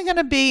 It's definitely going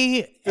to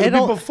be.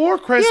 It'll be before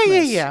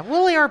Christmas. Yeah.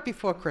 We'll air it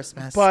before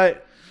Christmas.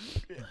 But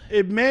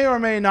it may or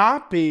may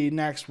not be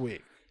next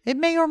week. It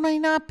may or may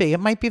not be. It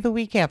might be the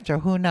week after.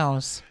 Who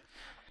knows?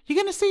 You're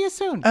going to see us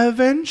soon.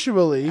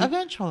 Eventually.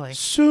 Eventually.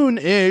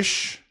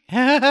 Soon-ish.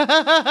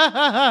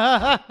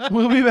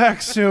 We'll be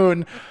back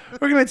soon.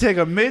 We're going to take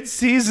a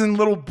mid-season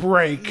little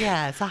break.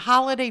 Yeah, it's a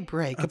holiday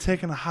break. I'm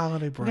taking a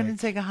holiday break. We're going to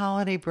take a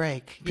holiday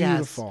break.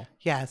 Beautiful.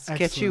 Yes.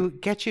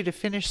 Excellent. Get you to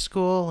finish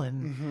school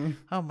and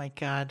oh my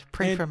God,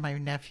 pray for my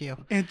nephew.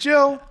 And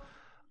Jill,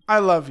 I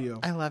love you.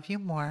 I love you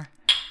more.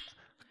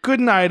 Good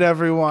night,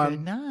 everyone.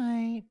 Good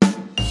night.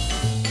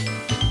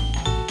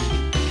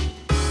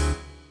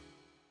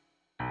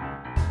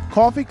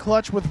 Coffee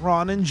Clutch with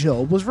Ron and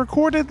Jill was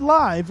recorded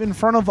live in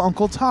front of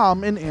Uncle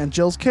Tom in Aunt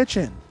Jill's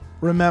kitchen.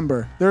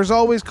 Remember, there's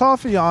always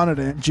coffee on at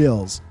Aunt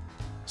Jill's.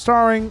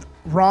 Starring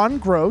Ron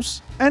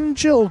Gross and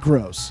Jill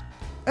Gross.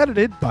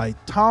 Edited by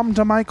Tom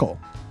DeMichael.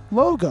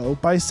 Logo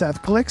by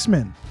Seth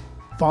Glixman.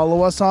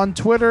 Follow us on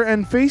Twitter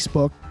and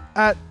Facebook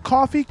at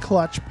Coffee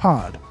Clutch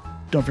Pod.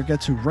 Don't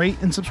forget to rate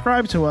and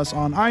subscribe to us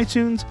on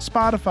iTunes,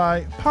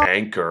 Spotify,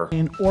 Anchor.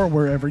 or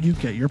wherever you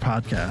get your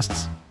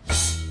podcasts.